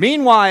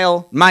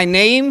 Meanwhile, my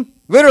name,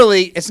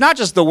 literally, it's not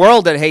just the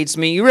world that hates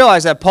me. You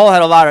realize that Paul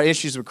had a lot of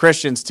issues with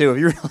Christians too. If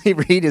you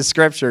really read his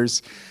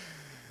scriptures,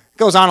 it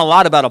goes on a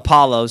lot about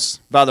Apollos,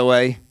 by the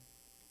way.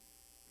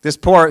 This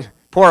poor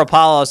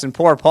Apollos and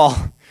poor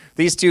Paul,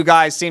 these two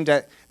guys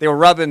they were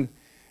rubbing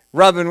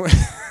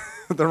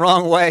the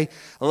wrong way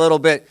a little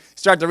bit.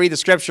 Start to read the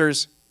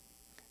scriptures,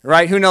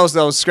 right? Who knows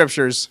those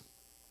scriptures?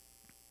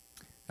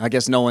 I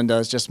guess no one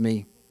does, just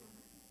me.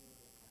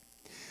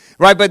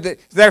 Right, but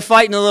they're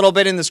fighting a little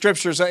bit in the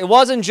scriptures. It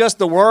wasn't just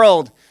the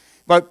world,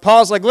 but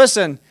Paul's like,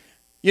 listen,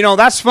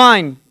 that's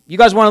fine. You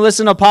guys want to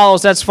listen to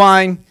Apollos, that's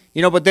fine.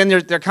 But then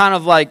they're kind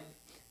of like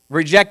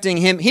rejecting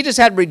him. He just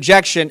had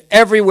rejection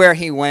everywhere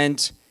he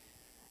went.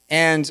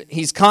 And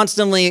he's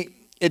constantly,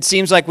 it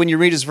seems like when you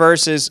read his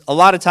verses, a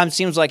lot of times it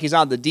seems like he's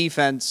on the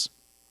defense.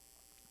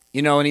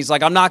 And he's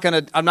like, I'm not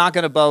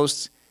gonna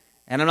boast,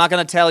 and I'm not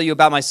gonna tell you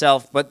about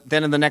myself, but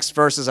then in the next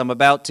verses I'm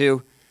about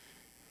to.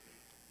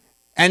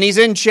 And he's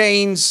in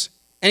chains,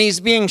 and he's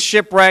being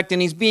shipwrecked,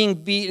 and he's being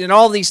beaten, and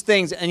all these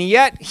things. And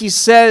yet he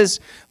says,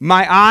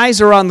 my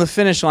eyes are on the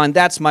finish line.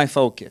 That's my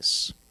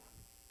focus.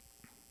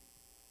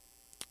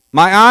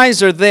 My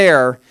eyes are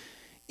there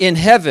in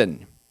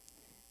heaven,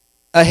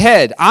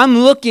 ahead. I'm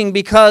looking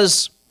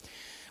because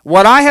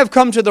what I have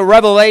come to the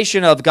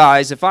revelation of,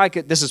 guys,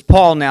 this is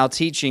Paul now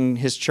teaching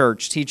his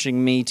church,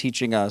 teaching me,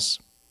 teaching us.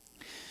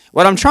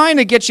 What I'm trying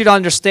to get you to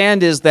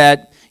understand is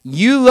that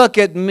you look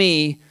at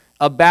me,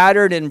 a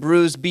battered and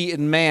bruised,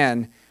 beaten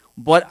man,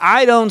 but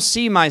I don't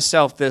see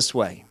myself this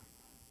way.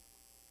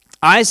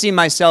 I see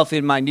myself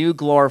in my new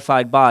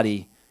glorified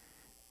body,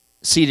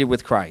 seated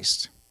with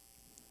Christ.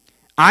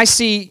 I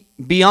see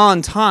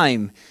beyond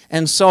time,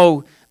 and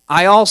so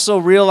I also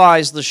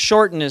realize the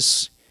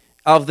shortness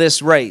of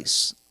this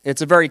race.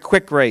 It's a very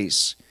quick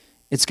race.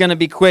 It's going to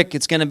be quick.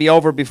 It's going to be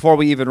over before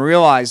we even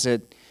realize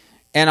it,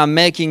 and I'm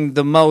making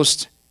the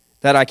most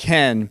that I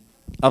can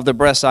of the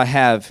breath I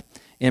have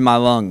in my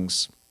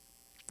lungs.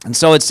 And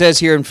so it says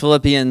here in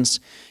Philippians,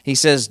 he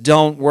says,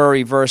 don't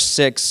worry, verse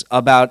 6,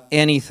 about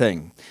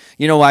anything.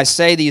 I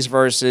say these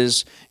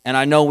verses, and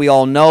I know we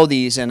all know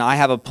these, and I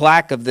have a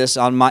plaque of this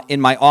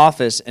in my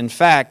office. In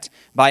fact,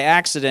 by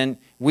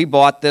accident, we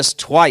bought this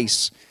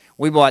twice.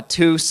 We bought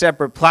two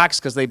separate plaques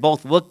because they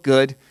both look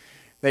good.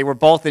 They were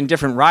both in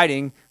different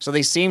writing, so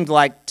they seemed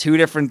like two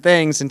different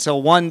things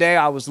until one day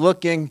I was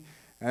looking,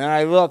 and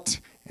I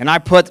looked, and I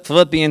put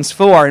Philippians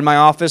 4 in my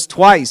office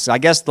twice. I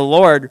guess the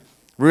Lord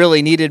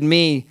really needed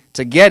me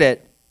to get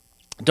it.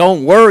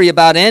 Don't worry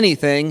about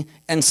anything.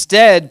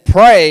 Instead,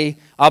 pray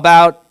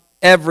about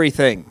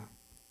everything.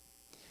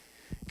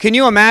 Can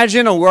you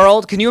imagine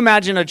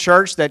a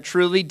church that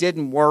truly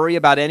didn't worry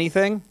about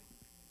anything?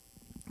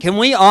 Can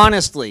we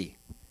honestly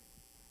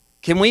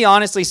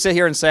sit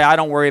here and say, I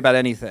don't worry about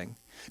anything?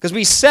 Because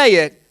we say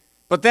it,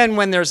 but then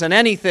when there's an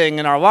anything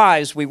in our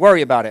lives, we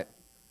worry about it.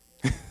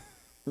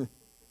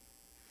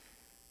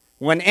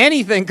 When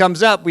anything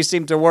comes up, we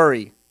seem to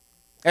worry.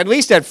 At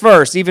least at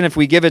first, even if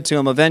we give it to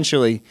him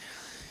eventually.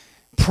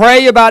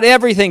 Pray about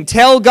everything.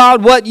 Tell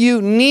God what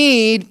you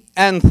need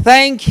and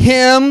thank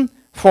him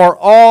for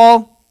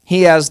all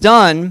he has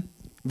done.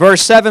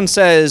 Verse 7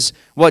 says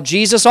what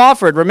Jesus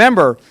offered.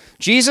 Remember,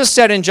 Jesus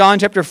said in John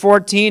chapter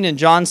 14 and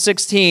John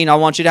 16, I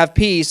want you to have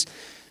peace.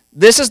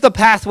 This is the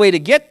pathway to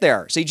get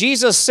there. See,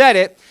 Jesus said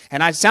it,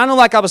 and I sounded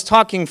like I was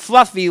talking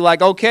fluffy,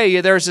 like,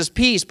 okay, there's this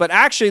peace. But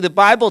actually, the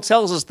Bible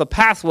tells us the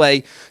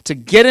pathway to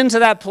get into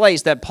that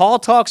place that Paul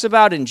talks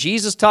about and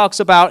Jesus talks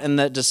about and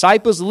the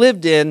disciples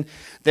lived in.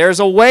 There's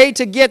a way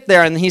to get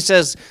there. And he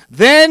says,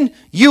 then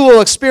you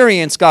will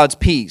experience God's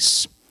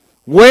peace,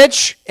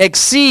 which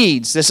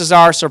exceeds, this is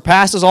our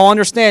surpasses all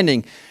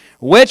understanding,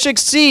 which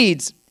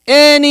exceeds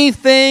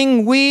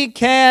anything we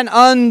can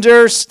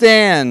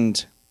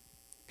understand.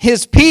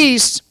 His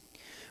peace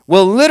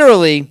will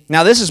literally,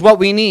 now this is what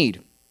we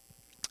need.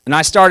 And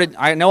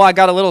I know I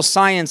got a little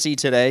sciencey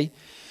today,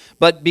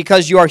 but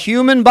because your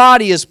human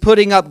body is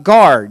putting up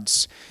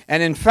guards,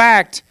 and in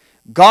fact,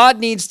 God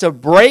needs to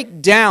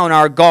break down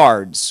our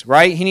guards,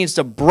 right? He needs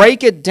to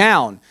break it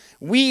down.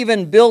 We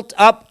even built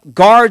up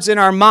guards in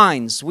our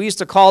minds. We used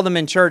to call them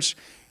in church,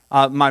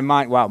 my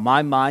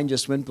mind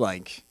just went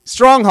blank.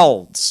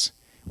 Strongholds.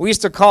 We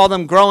used to call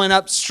them growing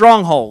up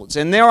strongholds.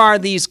 And there are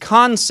these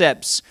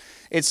concepts.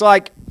 It's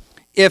like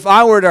if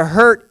I were to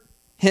hurt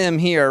him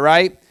here,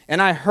 right?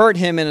 And I hurt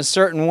him in a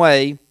certain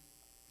way,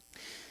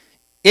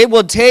 it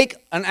would take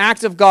an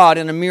act of God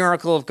and a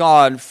miracle of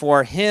God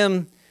for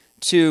him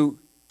to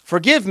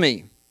forgive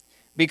me.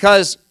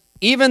 Because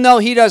even though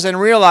he doesn't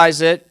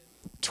realize it,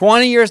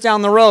 20 years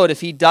down the road,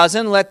 if he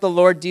doesn't let the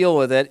Lord deal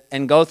with it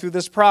and go through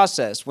this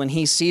process, when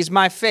he sees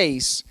my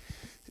face,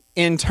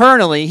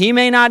 internally, he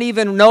may not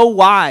even know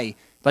why,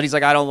 but he's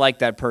like, I don't like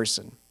that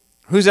person.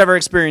 Who's ever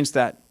experienced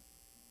that?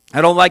 I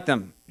don't like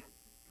them.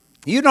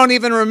 You don't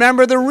even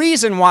remember the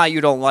reason why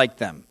you don't like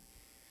them.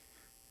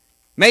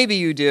 Maybe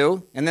you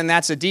do, and then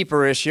that's a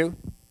deeper issue.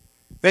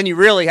 Then you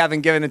really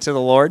haven't given it to the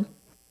Lord.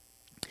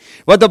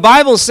 But the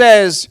Bible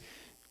says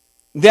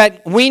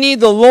that we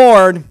need the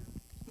Lord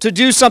to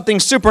do something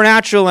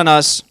supernatural in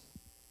us.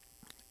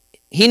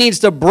 He needs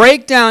to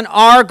break down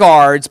our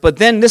guards, but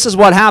then this is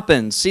what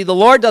happens. See, the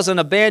Lord doesn't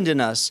abandon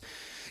us.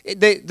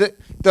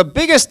 The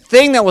biggest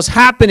thing that was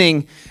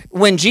happening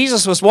when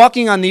Jesus was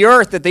walking on the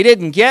earth that they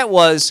didn't get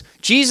was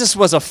Jesus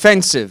was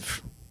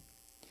offensive.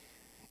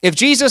 If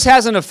Jesus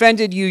hasn't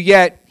offended you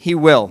yet, he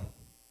will.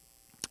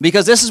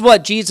 Because this is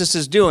what Jesus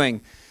is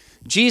doing.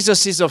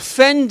 Jesus is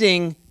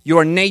offending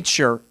your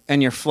nature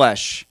and your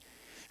flesh.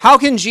 How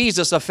can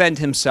Jesus offend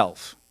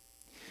himself?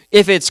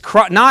 If it's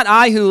not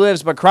I who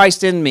lives, but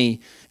Christ in me,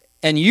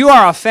 and you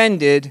are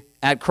offended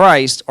at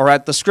Christ or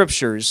at the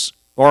Scriptures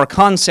or a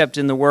concept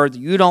in the Word that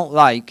you don't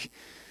like,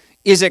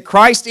 is it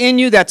Christ in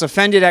you that's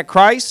offended at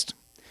Christ?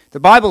 The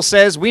Bible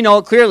says, we know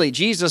it clearly.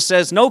 Jesus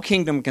says no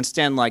kingdom can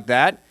stand like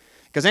that,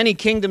 because any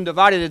kingdom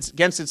divided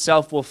against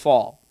itself will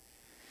fall.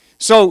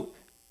 So,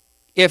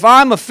 if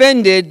I'm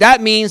offended, that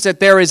means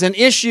that there is an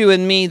issue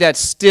in me that's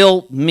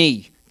still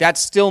me. That's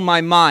still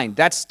my mind.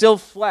 That's still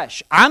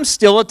flesh. I'm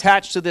still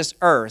attached to this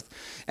earth.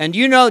 And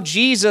you know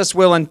Jesus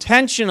will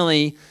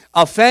intentionally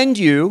offend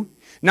you,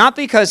 not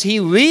because he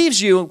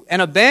leaves you and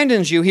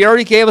abandons you. He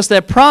already gave us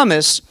that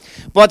promise,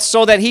 but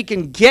so that he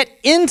can get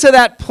into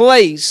that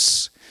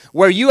place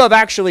where you have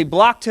actually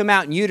blocked him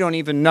out and you don't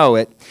even know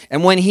it.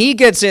 And when he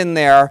gets in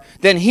there,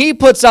 then he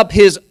puts up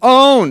his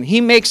own. He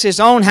makes his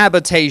own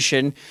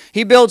habitation.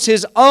 He builds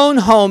his own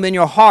home in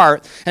your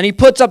heart, and he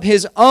puts up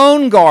his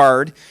own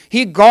guard.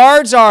 He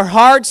guards our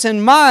hearts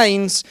and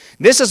minds.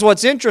 This is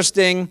what's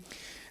interesting,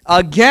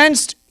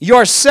 against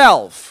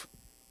yourself.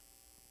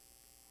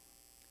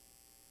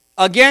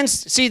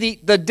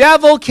 The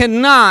devil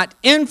cannot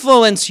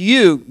influence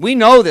you. We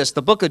know this.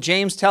 The book of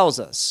James tells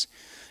us.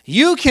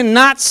 You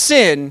cannot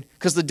sin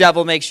because the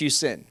devil makes you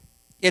sin.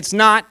 It's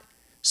not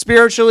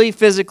spiritually,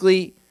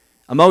 physically,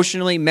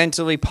 emotionally,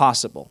 mentally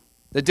possible.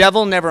 The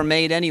devil never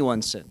made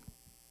anyone sin.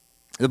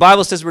 The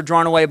Bible says we're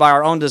drawn away by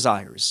our own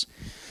desires.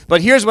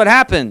 But here's what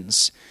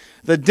happens.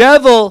 The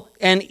devil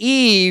and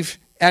Eve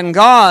and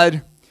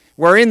God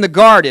were in the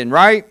garden,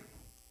 right?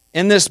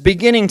 In this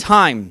beginning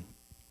time.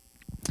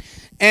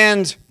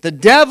 And the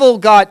devil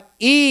got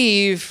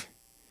Eve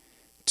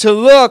to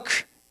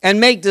look and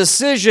make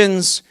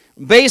decisions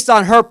based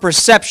on her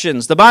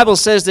perceptions. The Bible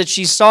says that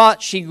she saw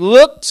it, she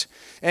looked,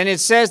 and it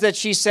says that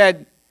she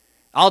said,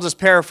 I'll just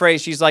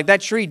paraphrase, she's like,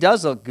 that tree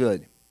does look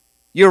good.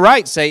 You're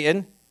right,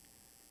 Satan.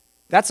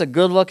 That's a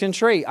good-looking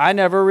tree. I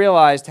never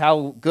realized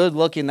how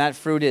good-looking that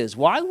fruit is.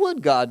 Why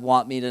would God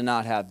want me to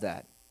not have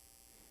that?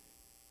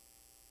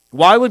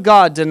 Why would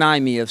God deny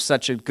me of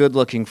such a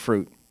good-looking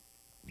fruit?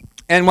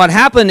 And what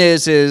happened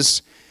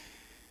is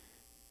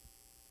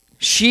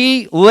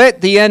she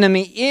let the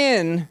enemy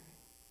in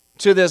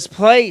to this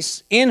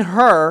place in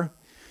her.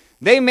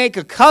 They make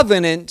a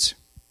covenant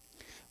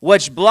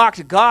which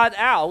blocked God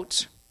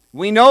out.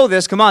 We know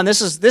this. Come on,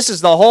 this is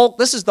the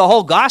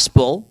whole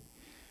gospel.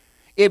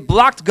 It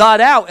blocked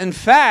God out. In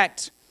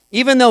fact,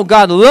 even though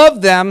God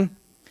loved them,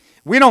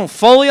 we don't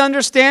fully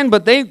understand,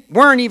 but they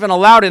weren't even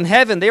allowed in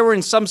heaven. They were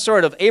in some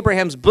sort of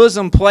Abraham's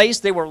bosom place.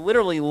 They were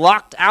literally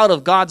locked out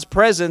of God's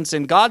presence,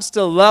 and God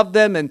still loved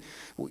them. And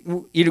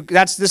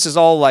this is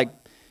all like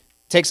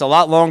takes a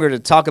lot longer to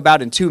talk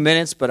about in 2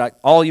 minutes, but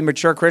all you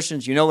mature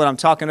Christians, you know what I'm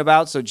talking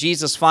about. So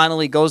Jesus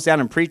finally goes down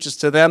and preaches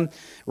to them,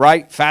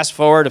 right? Fast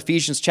forward,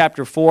 Ephesians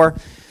chapter 4.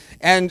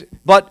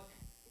 But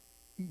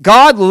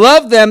God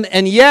loved them,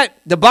 and yet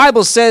the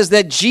Bible says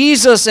that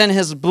Jesus and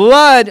his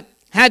blood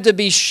had to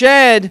be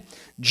shed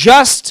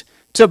just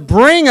to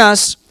bring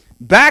us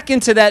back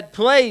into that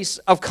place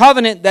of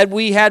covenant that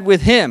we had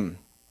with him.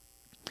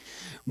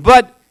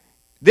 But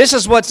this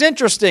is what's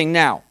interesting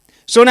now.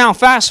 So now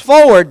fast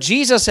forward,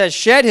 Jesus has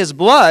shed his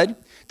blood,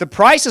 the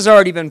price has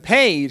already been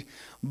paid,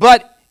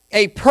 but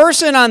a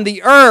person on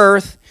the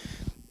earth,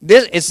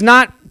 it's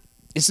not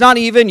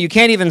even, you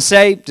can't even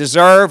say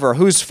deserve or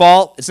whose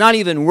fault. It's not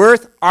even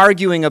worth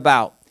arguing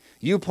about.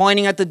 You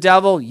pointing at the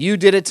devil, you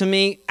did it to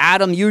me.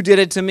 Adam, you did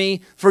it to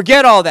me.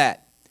 Forget all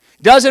that.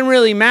 Doesn't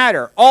really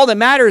matter. All that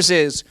matters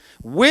is,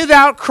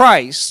 without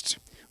Christ,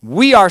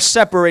 we are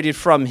separated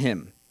from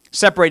him,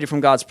 separated from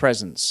God's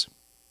presence.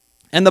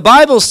 And the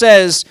Bible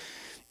says,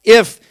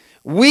 if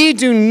we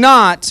do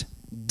not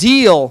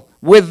deal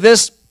with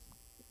this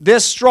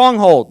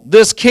stronghold,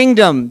 this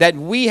kingdom that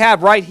we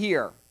have right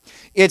here,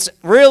 it's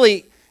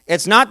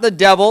not the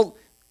devil.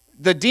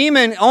 The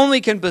demon only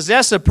can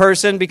possess a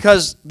person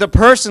because the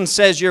person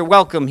says you're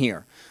welcome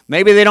here.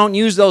 Maybe they don't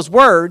use those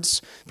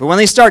words, but when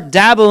they start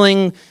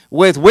dabbling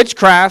with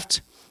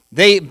witchcraft,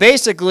 they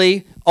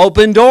basically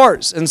open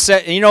doors and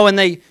say,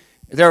 when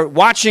they're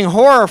watching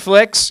horror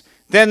flicks,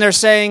 then they're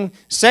saying,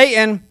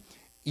 Satan,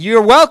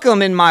 you're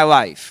welcome in my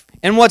life.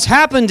 And what's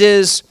happened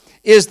is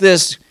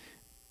this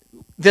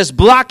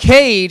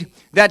blockade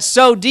that's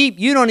so deep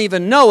you don't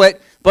even know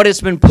it, but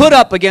it's been put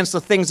up against the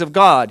things of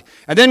God.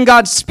 And then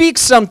God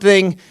speaks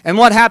something, and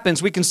what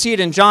happens? We can see it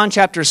in John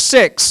chapter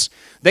 6.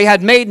 They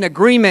had made an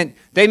agreement.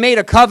 They made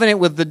a covenant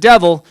with the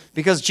devil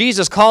because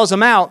Jesus calls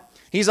them out.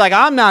 He's like,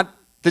 I'm not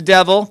the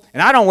devil,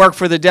 and I don't work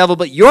for the devil,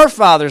 but your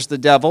father's the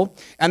devil.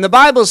 And the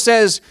Bible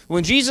says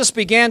when Jesus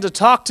began to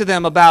talk to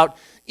them about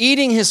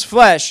eating his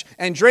flesh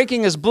and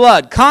drinking his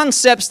blood,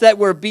 concepts that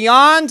were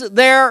beyond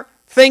their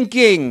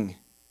thinking.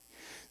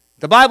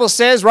 The Bible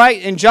says,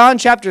 right, in John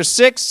chapter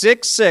 6,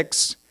 the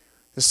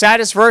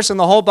saddest verse in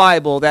the whole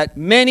Bible, that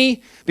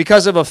many,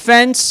 because of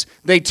offense,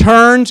 they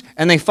turned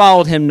and they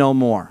followed him no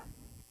more.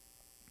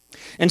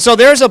 And so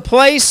there's a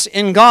place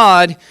in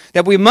God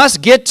that we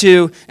must get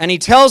to, and he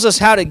tells us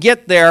how to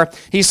get there.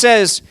 He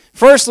says,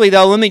 firstly,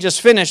 though, let me just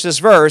finish this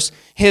verse.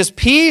 His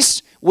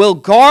peace will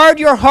guard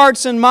your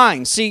hearts and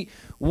minds. See,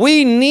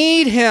 we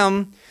need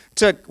him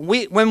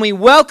when we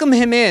welcome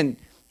him in.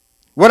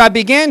 What I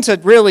began to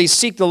really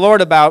seek the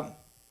Lord about,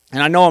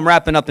 and I know I'm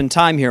wrapping up in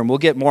time here, and we'll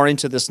get more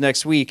into this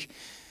next week.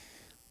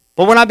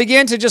 But when I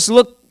began to just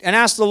look and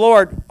ask the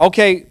Lord,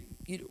 okay,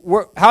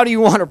 how do you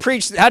want to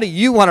preach? How do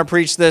you want to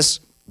preach this?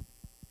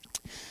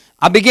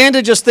 I began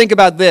to just think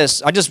about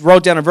this. I just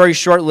wrote down a very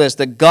short list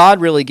that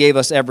God really gave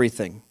us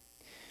everything.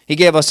 He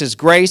gave us his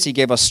grace. He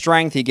gave us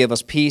strength. He gave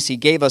us peace. He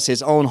gave us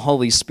his own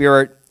Holy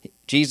Spirit.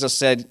 Jesus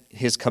said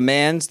his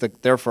commands,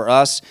 they're for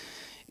us.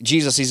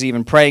 Jesus is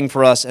even praying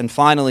for us. And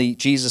finally,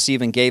 Jesus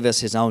even gave us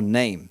his own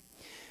name.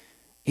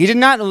 He did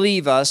not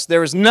leave us.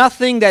 There is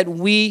nothing that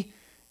we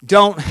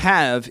don't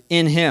have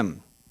in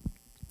him.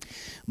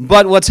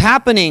 But what's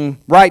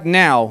happening right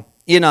now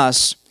in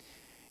us,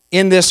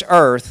 in this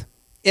earth,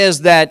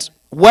 is that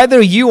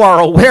whether you are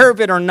aware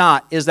of it or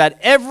not, is that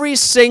every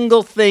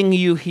single thing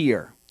you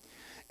hear,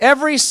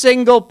 every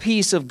single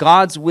piece of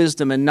God's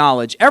wisdom and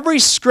knowledge, every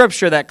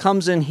scripture that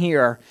comes in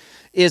here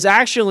is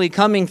actually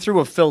coming through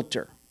a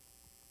filter.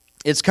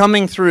 It's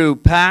coming through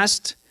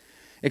past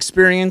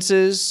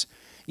experiences.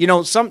 You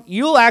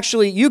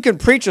can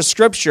preach a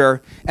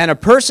scripture, and a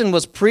person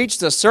was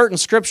preached a certain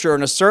scripture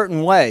in a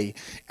certain way,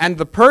 and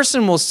the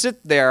person will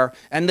sit there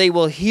and they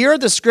will hear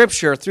the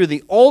scripture through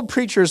the old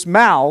preacher's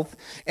mouth,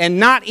 and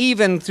not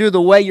even through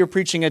the way you're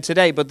preaching it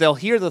today, but they'll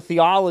hear the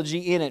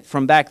theology in it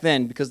from back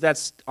then, because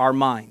that's our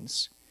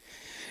minds.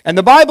 And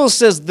the Bible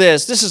says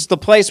this is the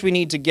place we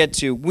need to get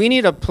to. We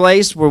need a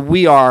place where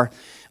we are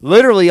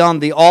literally on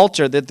the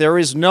altar, that there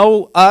is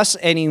no us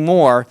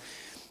anymore.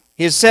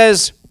 It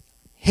says,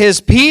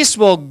 his peace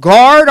will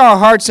guard our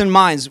hearts and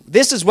minds.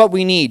 This is what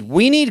we need.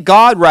 We need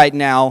God right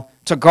now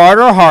to guard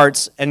our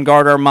hearts and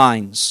guard our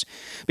minds.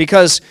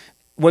 Because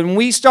when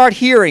we start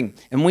hearing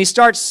and we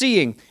start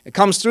seeing, it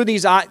comes through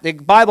these, the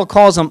Bible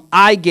calls them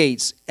eye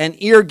gates and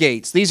ear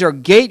gates. These are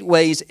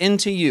gateways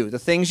into you. The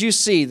things you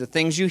see, the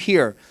things you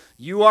hear,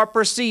 you are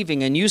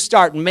perceiving, and you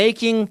start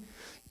making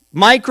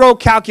micro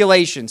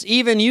calculations.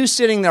 Even you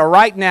sitting there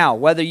right now,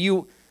 whether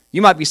you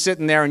might be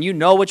sitting there and you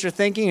know what you're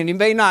thinking, and you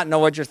may not know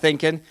what you're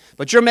thinking,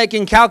 but you're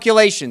making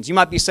calculations. You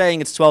might be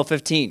saying it's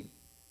 12:15.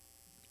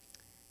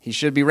 He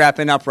should be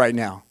wrapping up right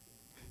now.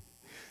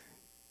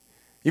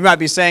 You might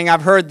be saying,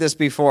 I've heard this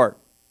before.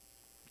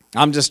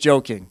 I'm just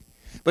joking.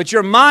 But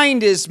your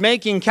mind is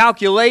making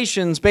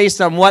calculations based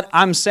on what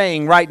I'm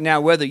saying right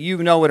now, whether you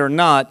know it or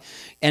not.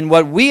 And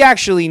what we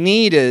actually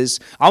need is,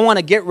 I want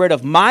to get rid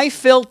of my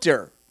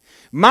filter.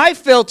 My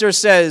filter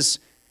says,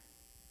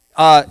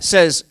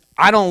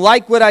 I don't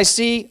like what I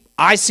see.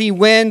 I see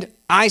wind.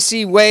 I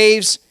see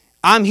waves.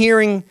 I'm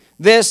hearing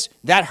this.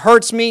 That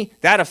hurts me.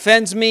 That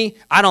offends me.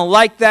 I don't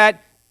like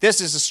that.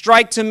 This is a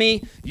strike to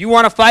me. You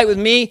want to fight with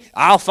me?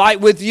 I'll fight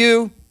with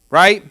you,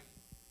 right?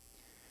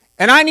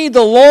 And I need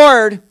the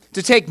Lord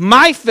to take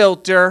my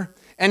filter,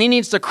 and he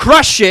needs to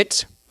crush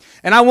it,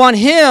 and I want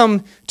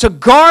him to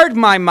guard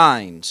my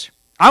mind.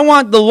 I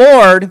want the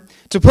Lord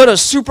to put a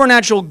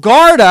supernatural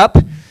guard up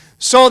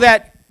so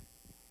that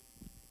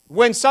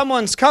when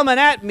someone's coming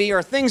at me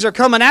or things are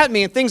coming at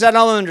me and things I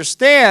don't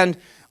understand,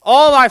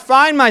 all I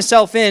find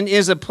myself in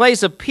is a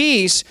place of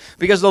peace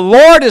because the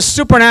Lord is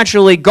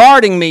supernaturally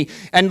guarding me.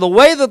 And the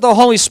way that the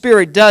Holy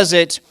Spirit does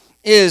it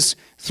is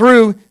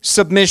through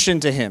submission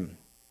to him.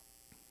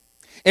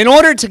 In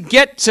order to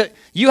get to,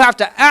 you have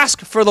to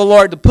ask for the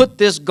Lord to put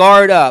this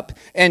guard up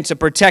and to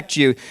protect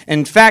you.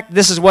 In fact,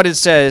 this is what it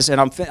says, and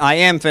I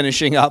am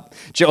finishing up,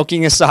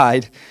 joking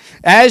aside.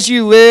 As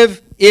you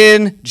live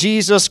in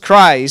Jesus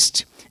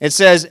Christ, it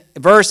says,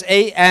 verse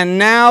 8, and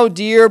now,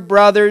 dear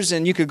brothers,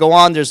 and you could go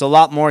on, there's a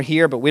lot more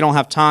here, but we don't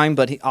have time,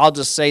 but I'll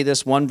just say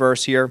this one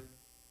verse here,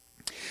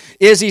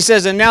 is he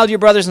says, and now, dear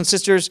brothers and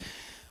sisters,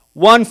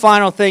 one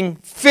final thing,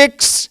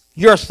 fix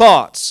your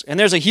thoughts. And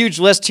there's a huge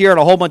list here and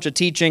a whole bunch of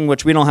teaching,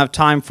 which we don't have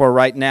time for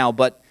right now,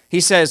 but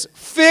he says,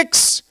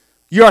 fix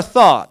your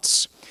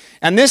thoughts.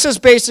 And this is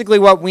basically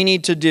what we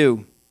need to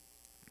do.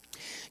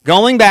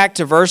 Going back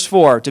to verse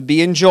 4, to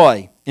be in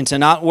joy and to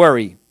not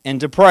worry and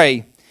to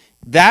pray,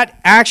 that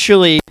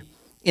actually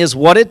is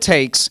what it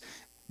takes.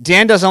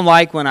 Dan doesn't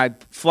like when I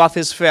fluff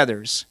his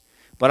feathers,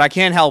 but I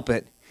can't help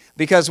it.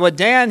 Because what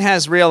Dan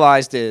has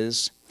realized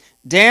is,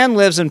 Dan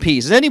lives in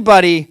peace.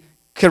 Anybody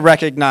could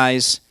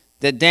recognize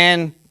that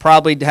Dan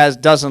probably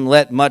doesn't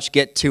let much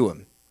get to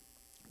him.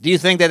 Do you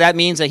think that that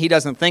means that he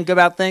doesn't think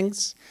about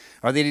things?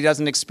 Or that he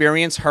doesn't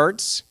experience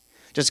hurts?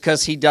 Just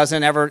because he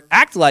doesn't ever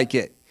act like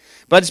it.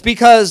 But it's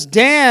because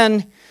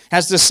Dan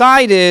has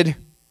decided,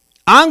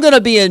 I'm going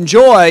to be in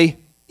joy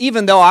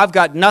even though I've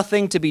got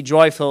nothing to be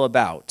joyful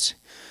about.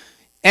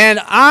 And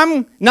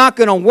I'm not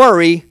going to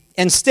worry.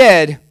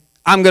 Instead,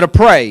 I'm going to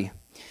pray.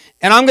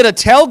 And I'm going to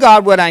tell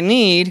God what I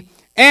need,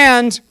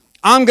 and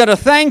I'm going to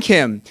thank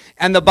him.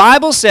 And the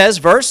Bible says,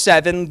 verse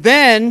 7,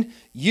 then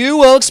you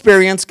will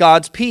experience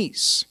God's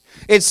peace.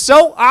 It's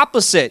so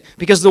opposite,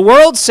 because the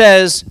world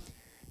says,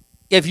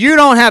 if you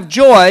don't have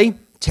joy,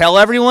 tell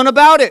everyone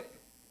about it.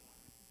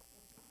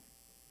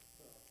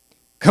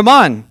 Come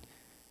on.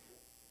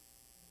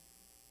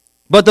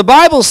 But the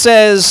Bible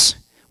says,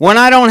 when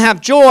I don't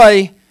have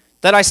joy,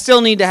 that I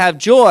still need to have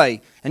joy.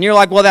 And you're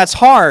like, well, that's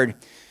hard.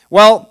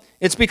 Well,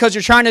 it's because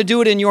you're trying to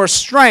do it in your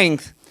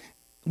strength.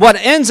 What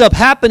ends up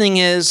happening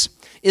is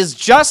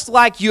just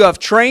like you have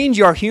trained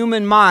your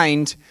human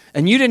mind,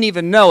 and you didn't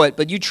even know it,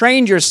 but you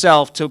trained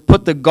yourself to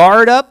put the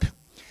guard up.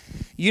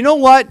 You know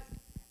what?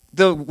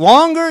 The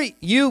longer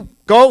you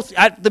go,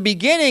 at the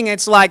beginning,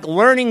 it's like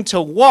learning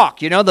to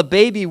walk. You know, the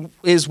baby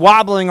is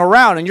wobbling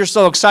around, and you're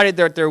so excited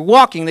that they're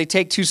walking. They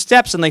take 2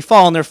 steps, and they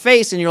fall on their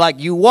face, and you're like,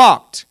 you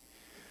walked.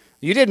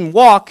 You didn't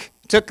walk,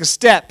 took a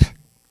step.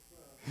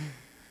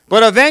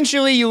 But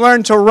eventually, you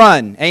learn to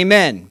run.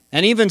 Amen.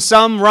 And even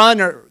some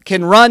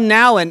can run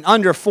now in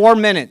under 4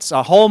 minutes,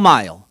 a whole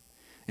mile,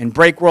 and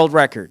break world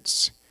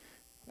records.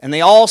 And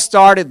they all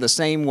started the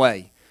same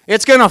way.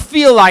 It's going to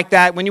feel like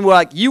that when you were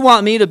like, you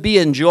want me to be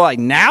in joy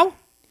now?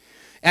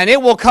 And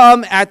it will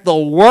come at the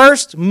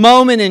worst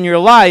moment in your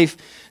life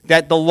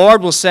that the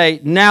Lord will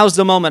say, now's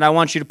the moment I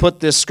want you to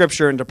put this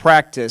scripture into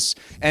practice.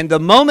 And the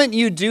moment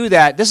you do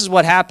that, this is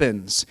what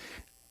happens.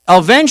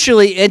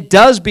 Eventually, it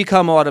does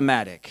become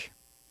automatic.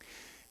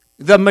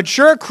 The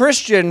mature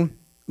Christian,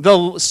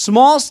 the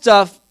small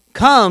stuff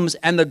comes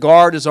and the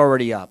guard is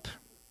already up.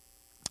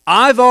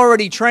 I've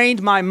already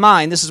trained my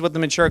mind. This is what the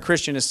mature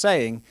Christian is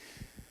saying.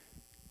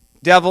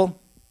 Devil,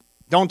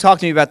 don't talk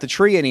to me about the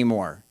tree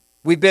anymore.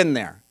 We've been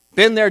there.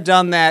 Been there,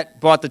 done that,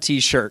 bought the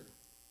t-shirt.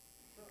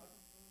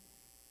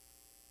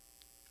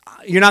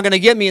 You're not going to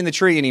get me in the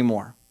tree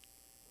anymore.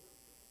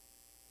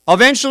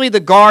 Eventually, the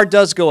guard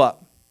does go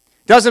up.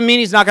 Doesn't mean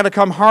he's not going to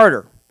come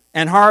harder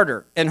and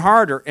harder and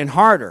harder and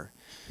harder.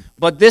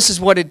 But this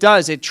is what it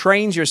does. It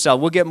trains yourself.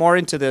 We'll get more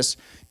into this.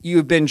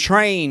 You've been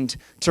trained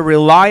to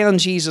rely on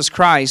Jesus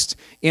Christ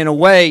in a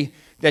way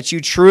that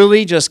you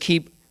truly just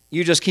keep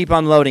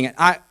unloading it.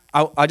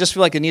 I just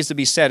feel like it needs to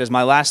be said as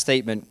my last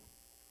statement.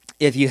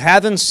 If you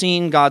haven't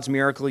seen God's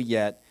miracle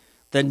yet,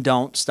 then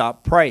don't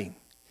stop praying.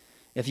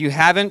 If you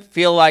haven't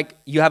feel like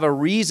you have a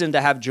reason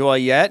to have joy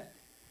yet,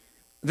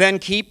 then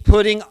keep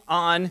putting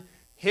on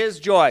his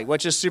joy,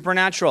 which is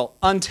supernatural,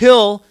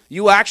 until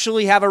you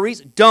actually have a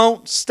reason.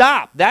 Don't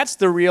stop. That's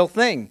the real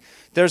thing.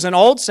 There's an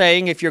old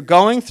saying, if you're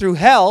going through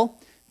hell,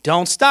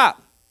 don't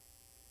stop.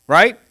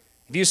 Right?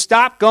 If you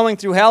stop going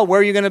through hell,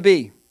 where are you going to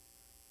be?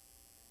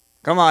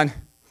 Come on.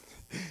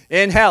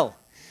 In hell.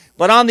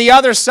 But on the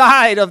other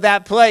side of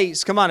that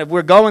place, come on, if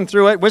we're going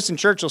through it, Winston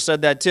Churchill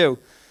said that too.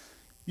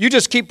 You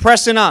just keep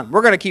pressing on.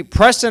 We're going to keep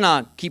pressing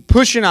on, keep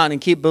pushing on, and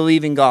keep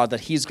believing God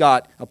that he's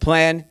got a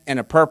plan and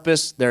a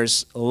purpose.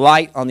 There's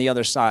light on the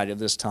other side of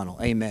this tunnel.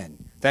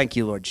 Amen. Thank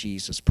you, Lord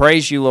Jesus.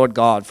 Praise you, Lord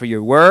God, for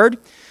your word.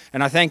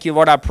 And I thank you,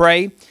 Lord, I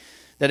pray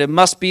that it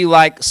must be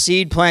like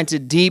seed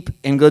planted deep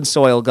in good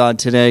soil, God,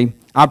 today.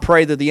 I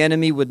pray that the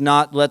enemy would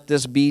not let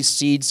this be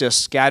seeds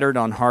just scattered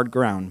on hard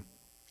ground.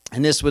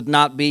 And this would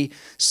not be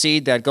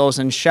seed that goes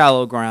in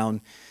shallow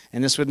ground.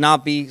 And this would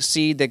not be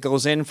seed that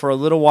goes in for a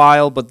little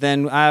while, but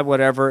then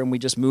whatever, and we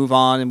just move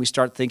on and we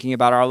start thinking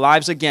about our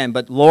lives again.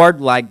 But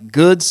Lord, like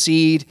good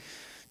seed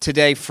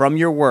today from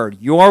your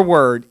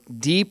word,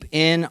 deep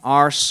in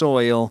our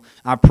soil,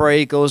 I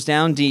pray it goes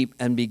down deep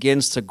and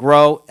begins to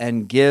grow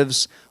and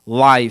gives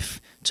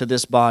life to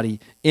this body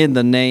in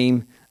the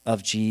name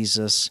of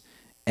Jesus.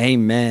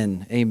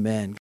 Amen.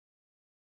 Amen.